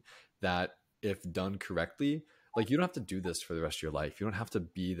passion that, if done correctly, like, you don't have to do this for the rest of your life. You don't have to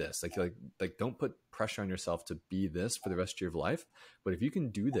be this. Like don't put pressure on yourself to be this for the rest of your life. But if you can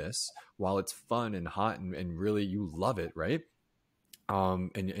do this while it's fun and hot and really you love it, right? And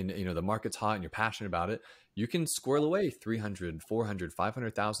the market's hot and you're passionate about it, you can squirrel away 300, 400,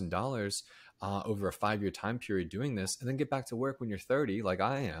 $500,000 over a 5-year time period doing this, and then get back to work when you're 30, like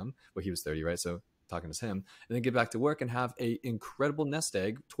I am. Well, he was 30, right? So talking to him, and then get back to work and have a incredible nest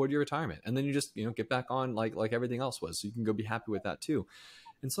egg toward your retirement. And then you just, get back on like everything else was. So you can go be happy with that too.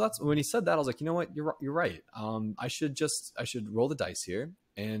 And so that's when he said that, I was like, you know what, you're right. I should roll the dice here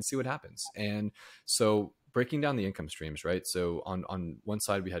and see what happens. And so breaking down the income streams, right? So on one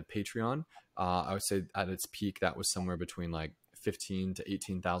side we had Patreon. I would say at its peak, that was somewhere between like $15,000 to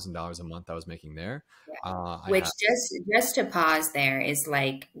 $18,000 a month I was making there. Which, just to pause there, is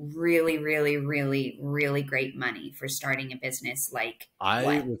like really, really, really, really great money for starting a business. Like, I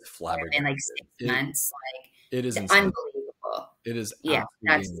what? was flabbergasted. In like 6 months, like, it is it's unbelievable. It is, yeah,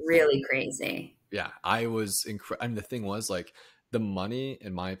 that's insane. Really crazy. Yeah, I was incredible. I mean, the thing was, like, the money,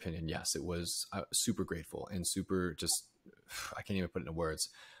 in my opinion, yes, it was super grateful and super just, I can't even put it into words.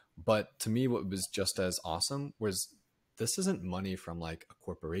 But to me, what was just as awesome was, this isn't money from like a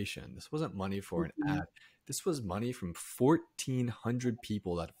corporation. This wasn't money for an ad. This was money from 1,400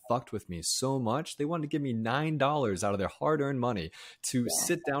 people that fucked with me so much. They wanted to give me $9 out of their hard-earned money to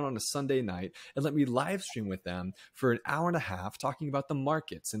sit down on a Sunday night and let me live stream with them for an hour and a half, talking about the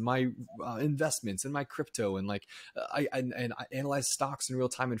markets and my investments and my crypto. And like, I analyze stocks in real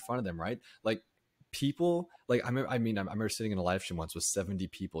time in front of them, right? Like, people, like, I remember sitting in a live stream once with 70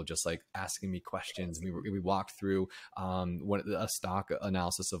 people just like asking me questions. We walked through a stock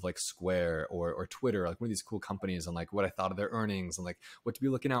analysis of like Square or Twitter, like one of these cool companies, and like what I thought of their earnings and like what to be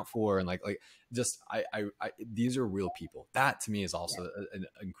looking out for, and like just I these are real people. That to me is also an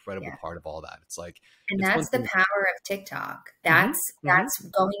incredible part of all that. It's like, and that's the power of TikTok. That's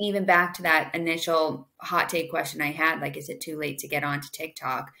going even back to that initial hot take question I had, like, is it too late to get onto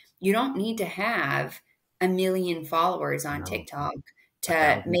TikTok? You don't need to have 1 million followers on TikTok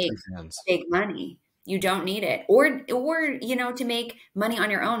to make big money. You don't need it. Or, to make money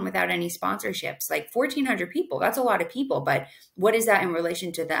on your own without any sponsorships. Like 1,400 people, that's a lot of people. But what is that in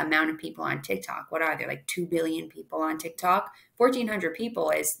relation to the amount of people on TikTok? What are there, like 2 billion people on TikTok? 1,400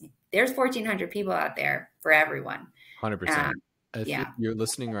 people there's 1,400 people out there for everyone. 100%. If you're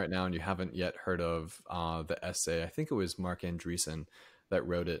listening right now and you haven't yet heard of the essay, I think it was Mark Andreessen that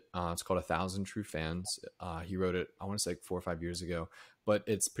wrote it. It's called 1,000 True Fans. He wrote it, I want to say, like 4 or 5 years ago, but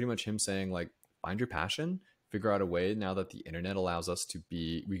it's pretty much him saying, like, find your passion, figure out a way, now that the internet allows us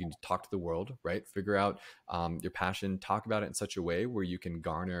we can talk to the world, right? Figure out your passion, talk about it in such a way where you can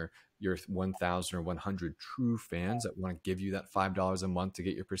garner your 1,000 or 100 true fans that want to give you that $5 a month to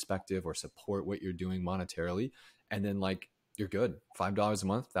get your perspective or support what you're doing monetarily. And then, like, you're good. $5 a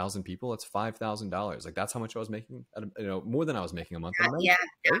month, 1,000 people, that's $5,000. Like that's how much I was making, more than I was making a month at a night, Yeah, right?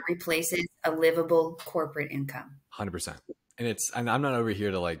 that replaces a livable corporate income. 100%. And I'm not over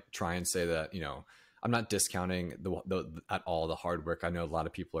here to like try and say that, I'm not discounting at all the hard work I know a lot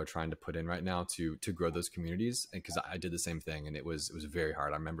of people are trying to put in right now to grow those communities. And because I did the same thing, and it was very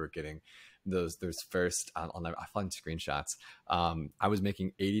hard. I remember getting those first, I find screenshots. I was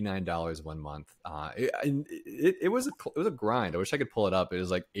making $89 one month. It was a grind. I wish I could pull it up. It was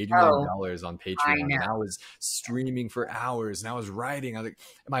like Oh, $89 on I Patreon, know. and I was streaming for hours, and I was writing. I was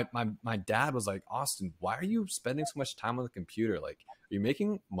like, my dad was like, Austin, why are you spending so much time on the computer? Like, are you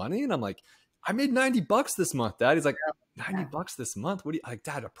making money? And I'm like, I made $90 this month, Dad. He's like, 90 Yeah, bucks this month? What do you like,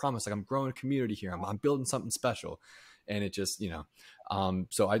 Dad? I promise. Like, I'm growing a community here. I'm building something special. And it just,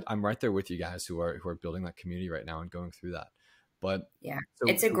 so I'm right there with you guys who are building that community right now and going through that. But yeah. so,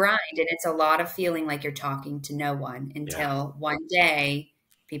 It's a so grind, and it's a lot of feeling like you're talking to no one yeah. until one day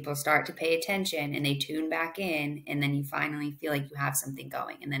people start to pay attention and they tune back in, and then you finally feel like you have something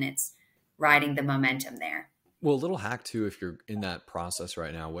going, and then it's riding the momentum there. Well, a little hack too, if you're in that process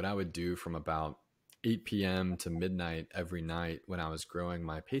right now, what I would do from about 8 p.m. to midnight every night when I was growing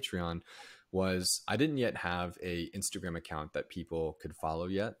my Patreon was I didn't yet have a Instagram account that people could follow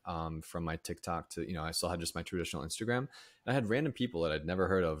yet. From my TikTok to, I still had just my traditional Instagram. And I had random people that I'd never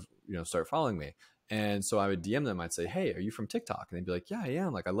heard of, start following me. And so I would DM them. I'd say, "Hey, are you from TikTok?" And they'd be like, "Yeah, I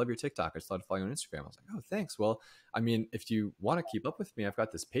am. Like, I love your TikTok. I started following you on Instagram." I was like, "Oh, thanks. Well, I mean, if you want to keep up with me, I've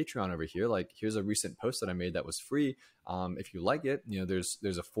got this Patreon over here. Like, here's a recent post that I made that was free. If you like it, there's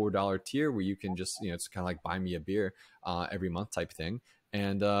a $4 tier where you can just, it's kind of like buy me a beer every month type thing."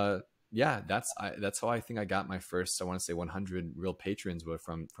 And yeah, that's how I think I got my first, I want to say 100 real patrons were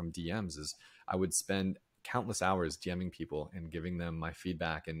from DMs. Is I would spend countless hours DMing people and giving them my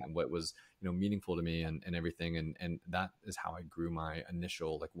feedback and what was meaningful to me and everything, and that is how I grew my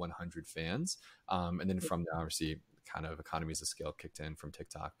initial like 100 fans, and then from there obviously kind of economies of scale kicked in from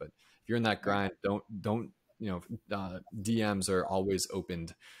TikTok. But if you're in that Right. grind, don't DMs are always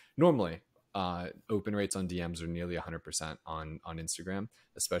opened normally. Open rates on DMs are nearly 100% on Instagram,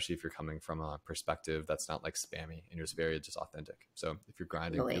 especially if you're coming from a perspective that's not like spammy and you're just authentic. So if you're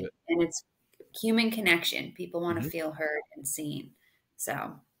grinding, do Totally. it. And it's human connection. People want to Mhm. feel heard and seen.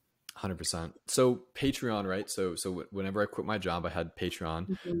 So, 100%. So Patreon, right? So whenever I quit my job, I had Patreon.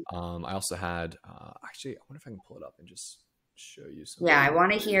 mhm. I also had actually, I wonder if I can pull it up and just show you some of Yeah, the. I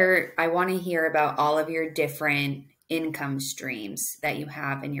want to hear about all of your different income streams that you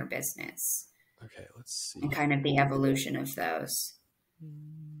have in your business Okay, let's see and here. kind of the evolution of those.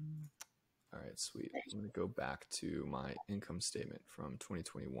 All right, sweet. I'm going to go back to my income statement from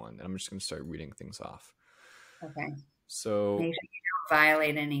 2021, and I'm just going to start reading things off. Okay. So Make sure you don't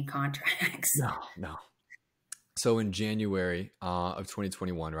violate any contracts. no, no. So in January of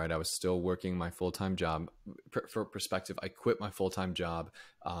 2021, right, I was still working my full-time job. For perspective, I quit my full-time job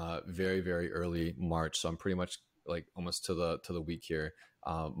very, very early March. So I'm pretty much like almost to the week here,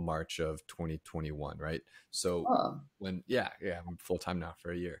 March of 2021, right? So Oh, yeah, I'm full-time now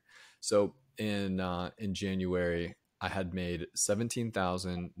for a year. So in January, I had made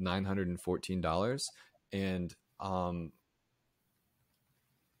 $17,914, and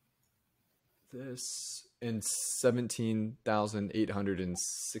this and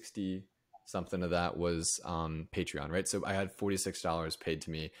 17,860 something of that was Patreon, right? So I had $46 paid to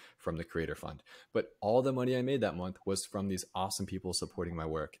me from the creator fund, but all the money I made that month was from these awesome people supporting my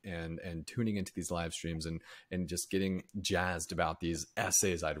work and tuning into these live streams and just getting jazzed about these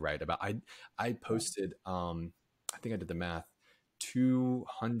essays I'd write about. I posted I think I did the math,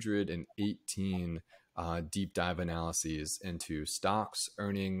 218 deep dive analyses into stocks,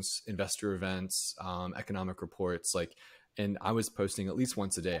 earnings, investor events, economic reports. And I was posting at least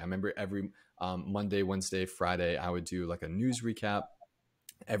once a day. I remember every Monday, Wednesday, Friday, I would do like a news recap.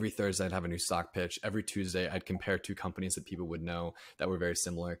 Every Thursday, I'd have a new stock pitch. Every Tuesday, I'd compare two companies that people would know that were very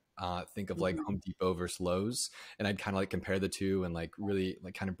similar. Think of like mhm. Home Depot versus Lowe's, and I'd kind of like compare the two and like really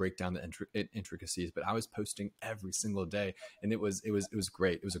like kind of break down the intricacies. But I was posting every single day, and it was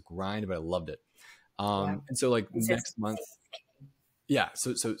great. It was a grind, but I loved it. Yeah. And so like next month, Consistency. yeah.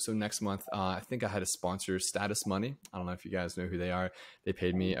 So next month, I think I had a sponsor, Status Money. I don't know if you guys know who they are. They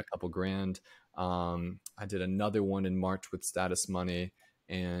paid me a couple grand. I did another one in March with Status Money,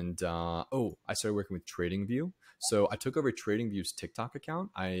 and I started working with TradingView. So I took over TradingView's TikTok account.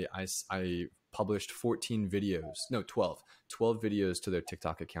 I published 14 videos, no, 12 videos to their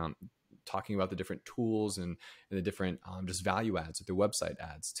TikTok account, talking about the different tools and the different just value adds, their website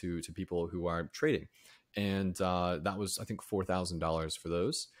ads to people who are trading. And that was, I think, $4,000 for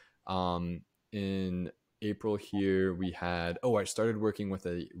those. In April here, we had, I started working with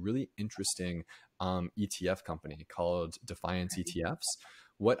a really interesting ETF company called Defiance ETFs.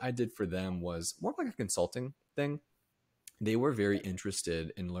 What I did for them was more like a consulting thing. They were very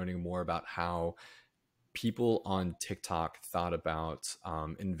interested in learning more about how people on TikTok thought about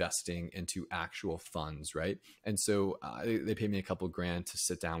investing into actual funds, right? And so they paid me a couple grand to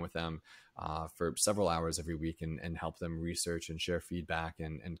sit down with them for several hours every week and help them research and share feedback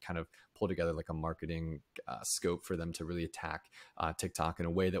and kind of pull together like a marketing scope for them to really attack TikTok in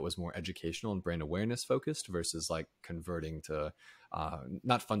a way that was more educational and brand awareness focused versus like converting to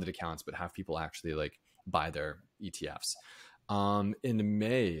not funded accounts, but have people actually like buy their ETFs. In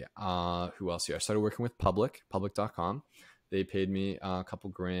May, who else here? I started working with public.com. They paid me a couple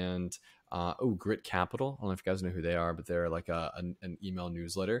grand. Grit Capital. I don't know if you guys know who they are, but they're like an email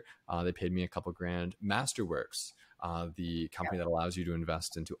newsletter. They paid me a couple grand. Masterworks, the company that allows you to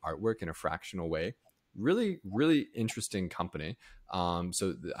invest into artwork in a fractional way. Really, really interesting company. I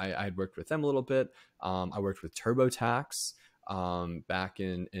had worked with them a little bit. I worked with TurboTax back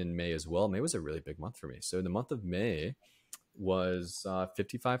in May as well. May was a really big month for me. So the month of May was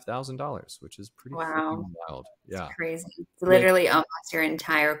 $55,000, which is pretty freaking Wow. wild. It's Yeah. crazy. It's With literally almost your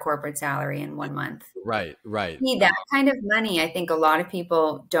entire corporate salary in 1 month. right, right. See, that kind of money, I think a lot of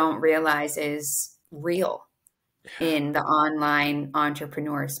people don't realize is real in the online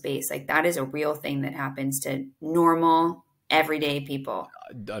entrepreneur space. Like that is a real thing that happens to normal, everyday people.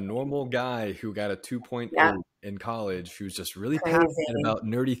 A normal guy who got a Yep. 2.0 in college who's just really passionate Crazy. about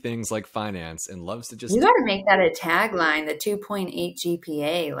nerdy things like finance and loves to You just got to make that a tagline, the 2.8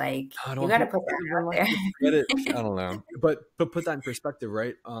 GPA. Like I you don't got to think put everyone that likes out to credit. there. I don't know, but put that in perspective,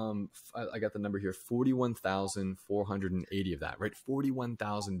 right? I got the number here: 41,480 of that, right?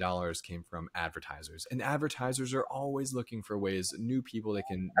 $41,000 came from advertisers, and advertisers are always looking for ways, new people they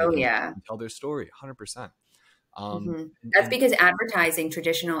Oh can yeah. tell their story, 100%. Um, hmm and, That's and because advertising,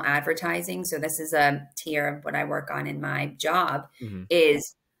 traditional advertising, so this is a tier of what I work on in my job, mhm,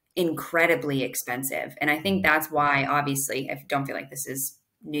 is incredibly expensive. And I think mhm. that's why, obviously, I don't feel like this is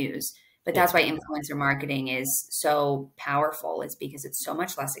news, but It's that's why influencer marketing is so powerful. It's because it's so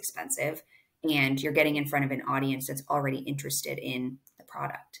much less expensive and you're getting in front of an audience that's already interested in the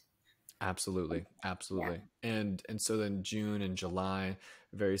product. absolutely, Yeah. absolutely. And so then June and July,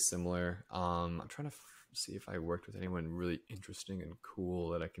 very similar. I'm trying to see if I worked with anyone really interesting and cool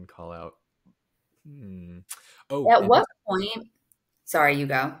that I can call out. Hmm. Oh, At what point, sorry, you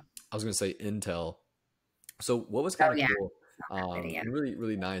go. I was going to say Intel. So what was kind Oh of yeah, cool that video. and really,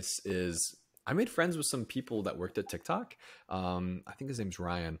 really nice is I made friends with some people that worked at TikTok. I think his name's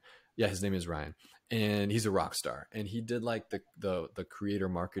Ryan. Yeah, his name is Ryan. And he's a rock star. And he did like the creator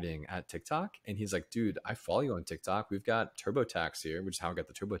marketing at TikTok. And he's like, dude, I follow you on TikTok. We've got TurboTax here, which is how I got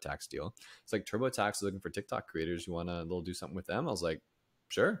the TurboTax deal. It's like TurboTax is looking for TikTok creators. You want to little do something with them? I was like,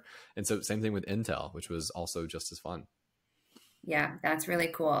 sure. And so same thing with Intel, which was also just as fun. Yeah, that's really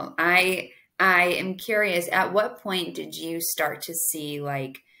cool. I am curious, at what point did you start to see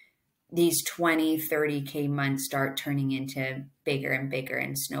like these 20, 30K months start turning into bigger and bigger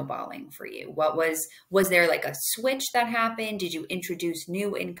and snowballing for you? Was there like a switch that happened? Did you introduce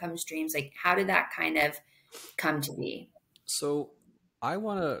new income streams? Like how did that kind of come to be? So I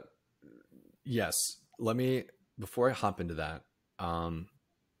want to, yes, let me, before I hop into that, um,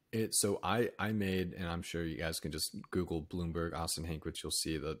 I made, and I'm sure you guys can just Google Bloomberg Austin Hankwitz. You'll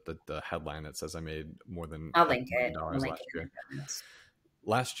see the headline that says I made more than I'll half link a million it. I'll dollars link last it in year. the comments.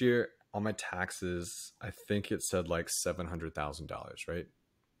 Last year on my taxes, I think it said like $700,000, right?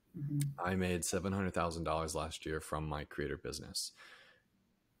 Mhm. I made $700,000 last year from my creator business.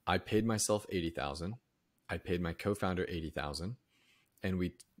 I paid myself 80,000. I paid my co-founder 80,000, and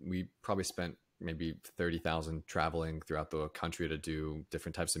we probably spent maybe 30,000 traveling throughout the country to do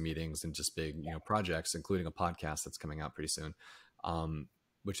different types of meetings and just big, projects, including a podcast that's coming out pretty soon. Um,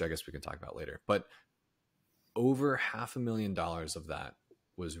 which I guess we can talk about later. But over $500,000 of that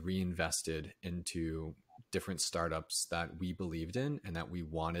was reinvested into different startups that we believed in and that we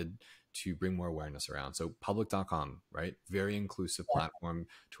wanted to bring more awareness around. So public.com, right? Very inclusive platform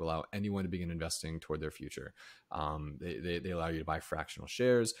to allow anyone to begin investing toward their future. They allow you to buy fractional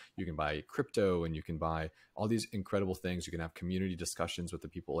shares. You can buy crypto and you can buy all these incredible things. You can have community discussions with the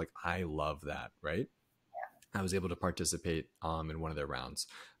people. Like, I love that, right? I was able to participate in one of their rounds.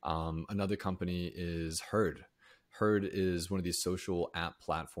 Another company is Herd. Herd is one of these social app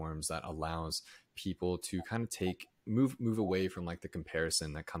platforms that allows people to kind of move away from like the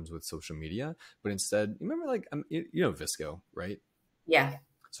comparison that comes with social media, but instead, you remember like Visco, right? Yeah.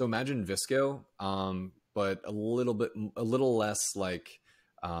 So imagine Visco, but a little less like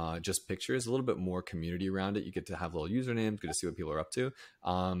just pictures, a little bit more community around it. You get to have little usernames, get to see what people are up to.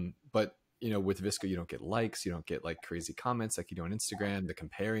 But with VSCO, you don't get likes, you don't get like crazy comments like you do on Instagram, the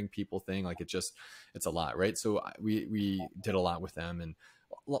comparing people thing. Like it's a lot, right? So we did a lot with them. And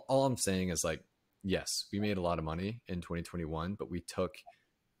all I'm saying is like, yes, we made a lot of money in 2021, but we took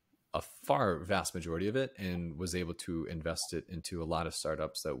a vast majority of it and was able to invest it into a lot of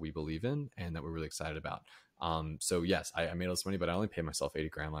startups that we believe in and that we're really excited about. So yes, I made all this money, but I only paid myself 80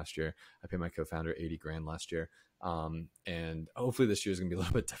 grand last year. I paid my co-founder 80 grand last year. And hopefully this year is gonna be a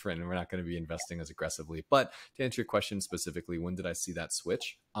little bit different and we're not going to be investing as aggressively. But to answer your question specifically, when did I see that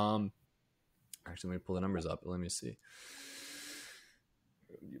switch? Actually, let me pull the numbers up. Let me see.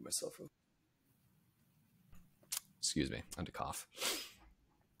 Mute myself. Excuse me, I had to cough.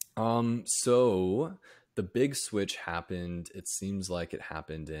 So the big switch happened, it seems like it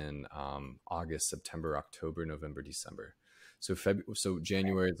happened in August, September, October, November, December. So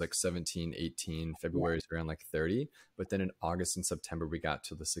January is like 17, 18, February is around like 30, but then in August and September we got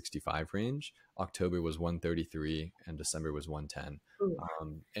to the 65 range. October was 133 and December was 110.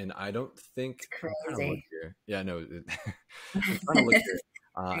 And I don't think I'm trying to look here. Yeah, no, I'm trying to look here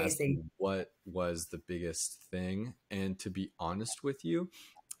as to what was the biggest thing. And to be honest with you,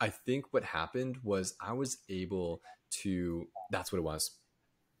 I think what happened was I was able to, that's what it was.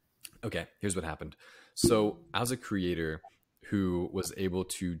 Okay, here's what happened. So as a creator who was able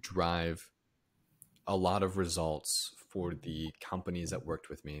to drive a lot of results for the companies that worked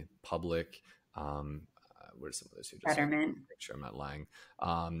with me, Public, what are some of those here? Just Betterment. make sure I'm not lying.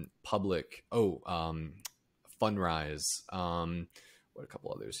 Public, Fundrise, what a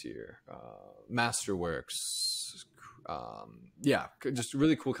couple others here? Masterworks, yeah, just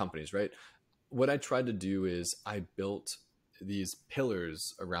really cool companies, right? What I tried to do is I built these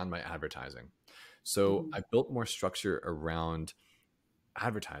pillars around my advertising. So I built more structure around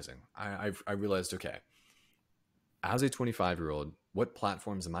advertising. I realized, okay, as a 25-year-old, what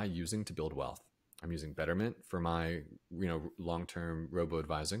platforms am I using to build wealth? I'm using Betterment for my, long-term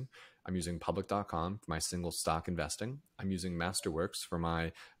robo-advising. I'm using public.com for my single stock investing. I'm using Masterworks for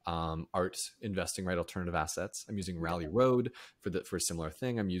my art investing, right? Alternative assets. I'm using Rally Road for a similar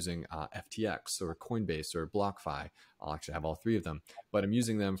thing. I'm using FTX or Coinbase or BlockFi. I'll actually have all three of them, but I'm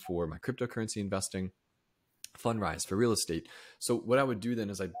using them for my cryptocurrency investing. Fundrise for real estate. So what I would do then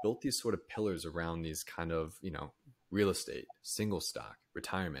is I built these sort of pillars around these kind of, real estate, single stock,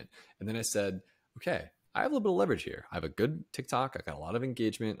 retirement. And then I said, okay, I have a little bit of leverage here. I have a good TikTok. I've got a lot of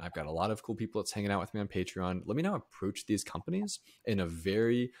engagement. I've got a lot of cool people that's hanging out with me on Patreon. Let me now approach these companies in a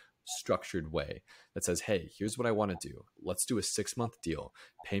very structured way that says, hey, here's what I want to do. Let's do a 6-month deal.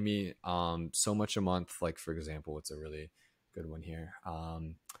 Pay me so much a month. Like, for example, it's a really good one here.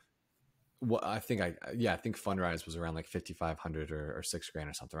 I think Fundrise was around like 5,500 or $6,000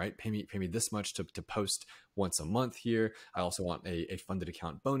 or something, right? Pay me this much to post once a month here. I also want a funded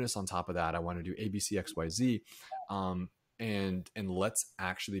account bonus on top of that. I want to do ABC, XYZ. And let's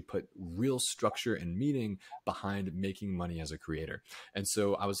actually put real structure and meaning behind making money as a creator. And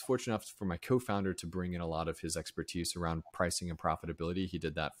so I was fortunate enough for my co-founder to bring in a lot of his expertise around pricing and profitability. He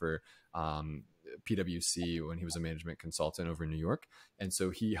did that for PwC when he was a management consultant over in New York. And so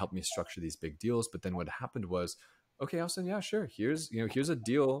he helped me structure these big deals. But then what happened was, okay, Austin, yeah, sure. Here's a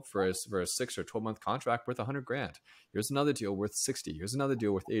deal for a 6 or 12 month contract worth $100,000. Here's another deal worth 60. Here's another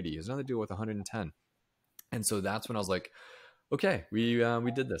deal worth 80. Here's another deal worth 110. And so that's when I was like, okay, we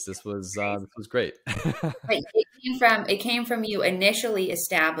did this. This was great. Right. It came from you initially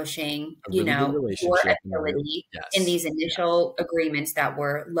establishing, really your ability in these initial agreements that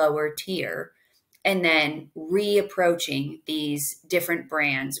were lower tier, and then reapproaching these different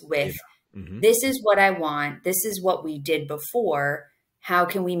brands with, this is what I want. This is what we did before. How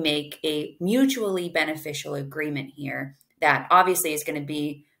can we make a mutually beneficial agreement here that obviously is going to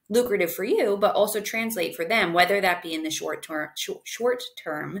be lucrative for you, but also translate for them, whether that be in the short term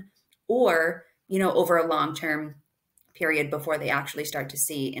or, over a long-term period before they actually start to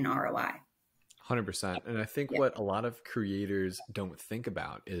see an ROI. 100%. And I think what a lot of creators don't think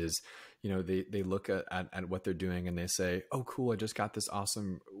about is, they look at what they're doing and they say, oh, cool, I just got this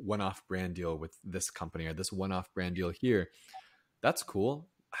awesome one-off brand deal with this company or this one-off brand deal here. That's cool.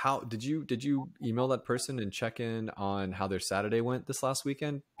 How did you email that person and check in on how their Saturday went this last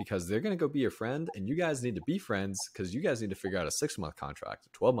weekend? Because they're going to go be your friend and you guys need to be friends because you guys need to figure out a 6-month contract, a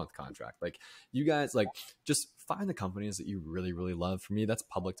 12-month contract. Like you guys, just find the companies that you really, really love. For me, that's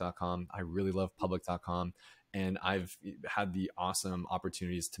public.com. I really love public.com. And I've had the awesome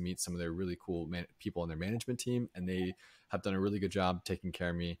opportunities to meet some of their really cool people on their management team, and they have done a really good job taking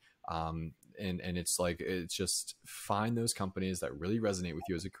care of me. And it's like, it's just find those companies that really resonate with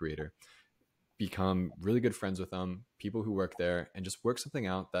you as a creator, become really good friends with them, people who work there, and just work something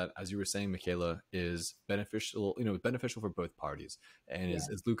out that, as you were saying, Michaela, is beneficial, beneficial for both parties, and Yeah.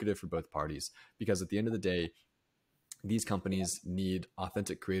 is lucrative for both parties. Because at the end of the day, these companies need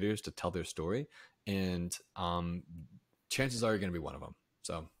authentic creators to tell their story, and chances are you're going to be one of them.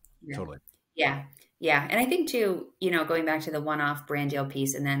 So Yeah. totally. Yeah. Yeah. And I think too, going back to the one-off brand deal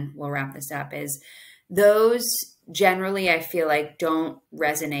piece, and then we'll wrap this up, is those generally I feel like don't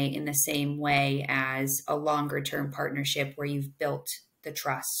resonate in the same way as a longer term partnership where you've built the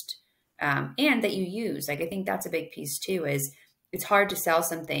trust, and that you use. Like, I think that's a big piece too, is it's hard to sell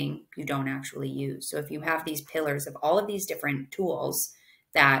something you don't actually use. So if you have these pillars of all of these different tools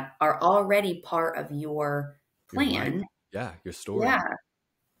that are already part of your Your life. plan, Yeah. Your story. yeah,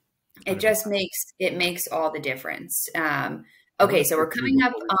 it 100%. just makes all the difference. I'm going Okay, to so say we're too, coming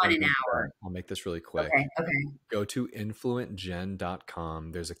up before we on dive an into that, hour. I'll make this really quick. Okay, okay, Go to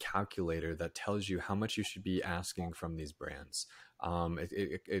influentgen.com. There's a calculator that tells you how much you should be asking from these brands.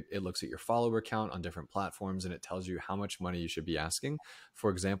 It looks at your follower count on different platforms, and it tells you how much money you should be asking. For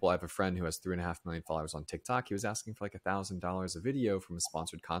example, I have a friend who has 3.5 million followers on TikTok. He was asking for like $1,000 a video from a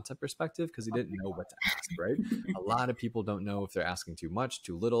sponsored content perspective because he didn't know what to ask, right? A lot of people don't know if they're asking too much,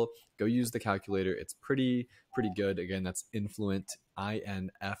 too little. Go use the calculator. It's pretty good. Again, that's Influent,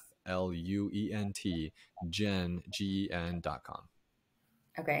 INFLUENT, gen.com.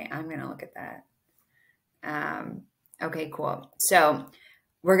 okay. I'm gonna look at that. Okay, cool. So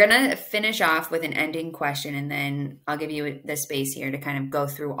we're gonna finish off with an ending question, and then I'll give you the space here to kind of go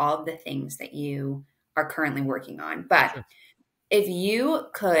through all of the things that you are currently working on. But Sure. if you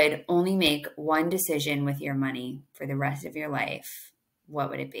could only make one decision with your money for the rest of your life,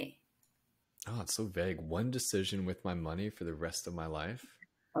 what would it be? Oh, it's so vague. One decision with my money for the rest of my life.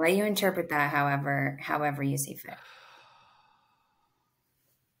 I'll let you interpret that however you see fit.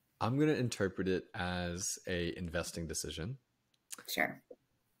 I'm going to interpret it as a investing decision. Sure.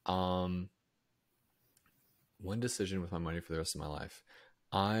 Um, one decision with my money for the rest of my life.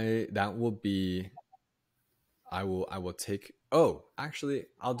 That will be, I will take, oh, actually,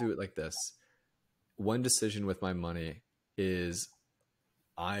 I'll do it like this. One decision with my money is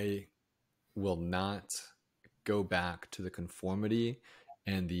I will not go back to the conformity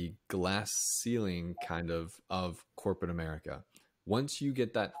and the glass ceiling kind of corporate America. Once you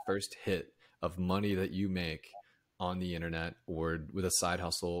get that first hit of money that you make on the internet or with a side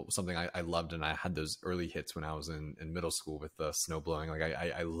hustle, something I loved, and I had those early hits when I was in middle school with the snow blowing. Like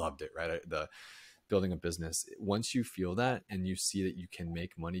I loved it, right? The building a business. Once you feel that and you see that you can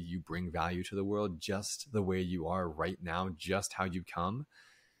make money, you bring value to the world just the way you are right now, just how you come,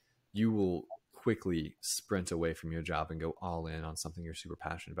 you will quickly sprint away from your job and go all in on something you're super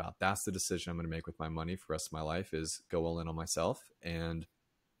passionate about. That's the decision I'm going to make with my money for the rest of my life, is go all in on myself and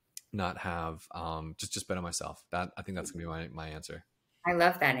not have just bet on myself. That, I think that's gonna be my answer. I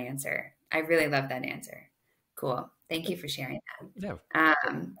love that answer. I really love that answer. Cool. Thank you for sharing Yeah. that.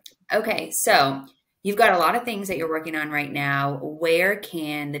 Okay, so you've got a lot of things that you're working on right now. Where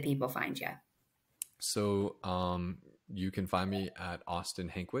can the people find you? So you can find me at Austin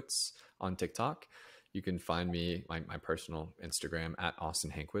Hankwitz on TikTok. You can find me my personal Instagram at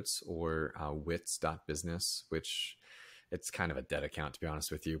Austin Hankwitz, or wits.business, which it's kind of a dead account, to be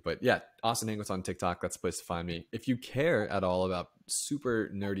honest with you. But yeah, Austin Hankwitz on TikTok, that's the place to find me. If you care at all about super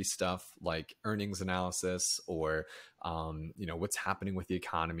nerdy stuff like earnings analysis, or what's happening with the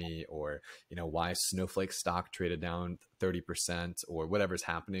economy, or why Snowflake stock traded down 30%, or whatever's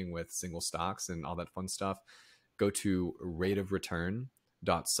happening with single stocks and all that fun stuff, go to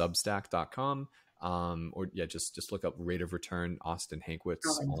rateofreturn.substack.com. Or yeah, just look up Rate of Return Austin Hankwitz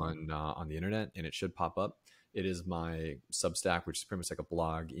on the internet, and it should pop up. It is my Substack, which is pretty much like a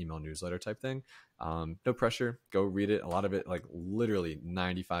blog, email newsletter type thing. No pressure. Go read it. A lot of it, like literally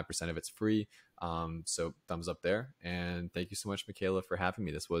 95% of it's free. So thumbs up there. And thank you so much, Michaela, for having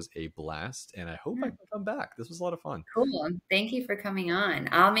me. This was a blast, and I hope I can come back. This was a lot of fun. Cool. Thank you for coming on.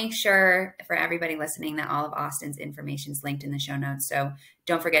 I'll make sure for everybody listening that all of Austin's information is linked in the show notes. So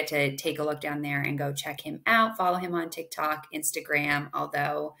don't forget to take a look down there and go check him out. Follow him on TikTok, Instagram,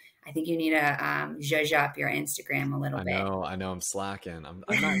 although I think you need to zhuzh up your Instagram a little I bit. know, I'm slacking. I'm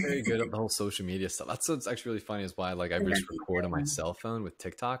not very good at the whole social media stuff. That's what's actually really funny, is why like I just record on my cell phone with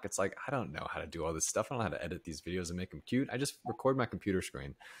TikTok. It's like I don't know how to do all this stuff. I don't know how to edit these videos and make them cute. I just record my computer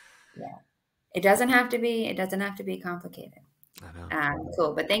screen. Yeah. It doesn't have to be complicated. I know.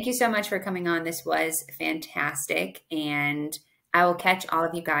 Cool. But thank you so much for coming on. This was fantastic. And I will catch all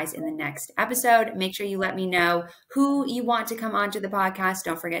of you guys in the next episode. Make sure you let me know who you want to come onto the podcast.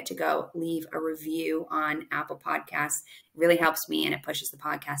 Don't forget to go leave a review on Apple Podcasts. It really helps me and it pushes the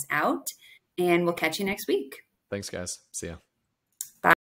podcast out. And we'll catch you next week. Thanks, guys. See ya.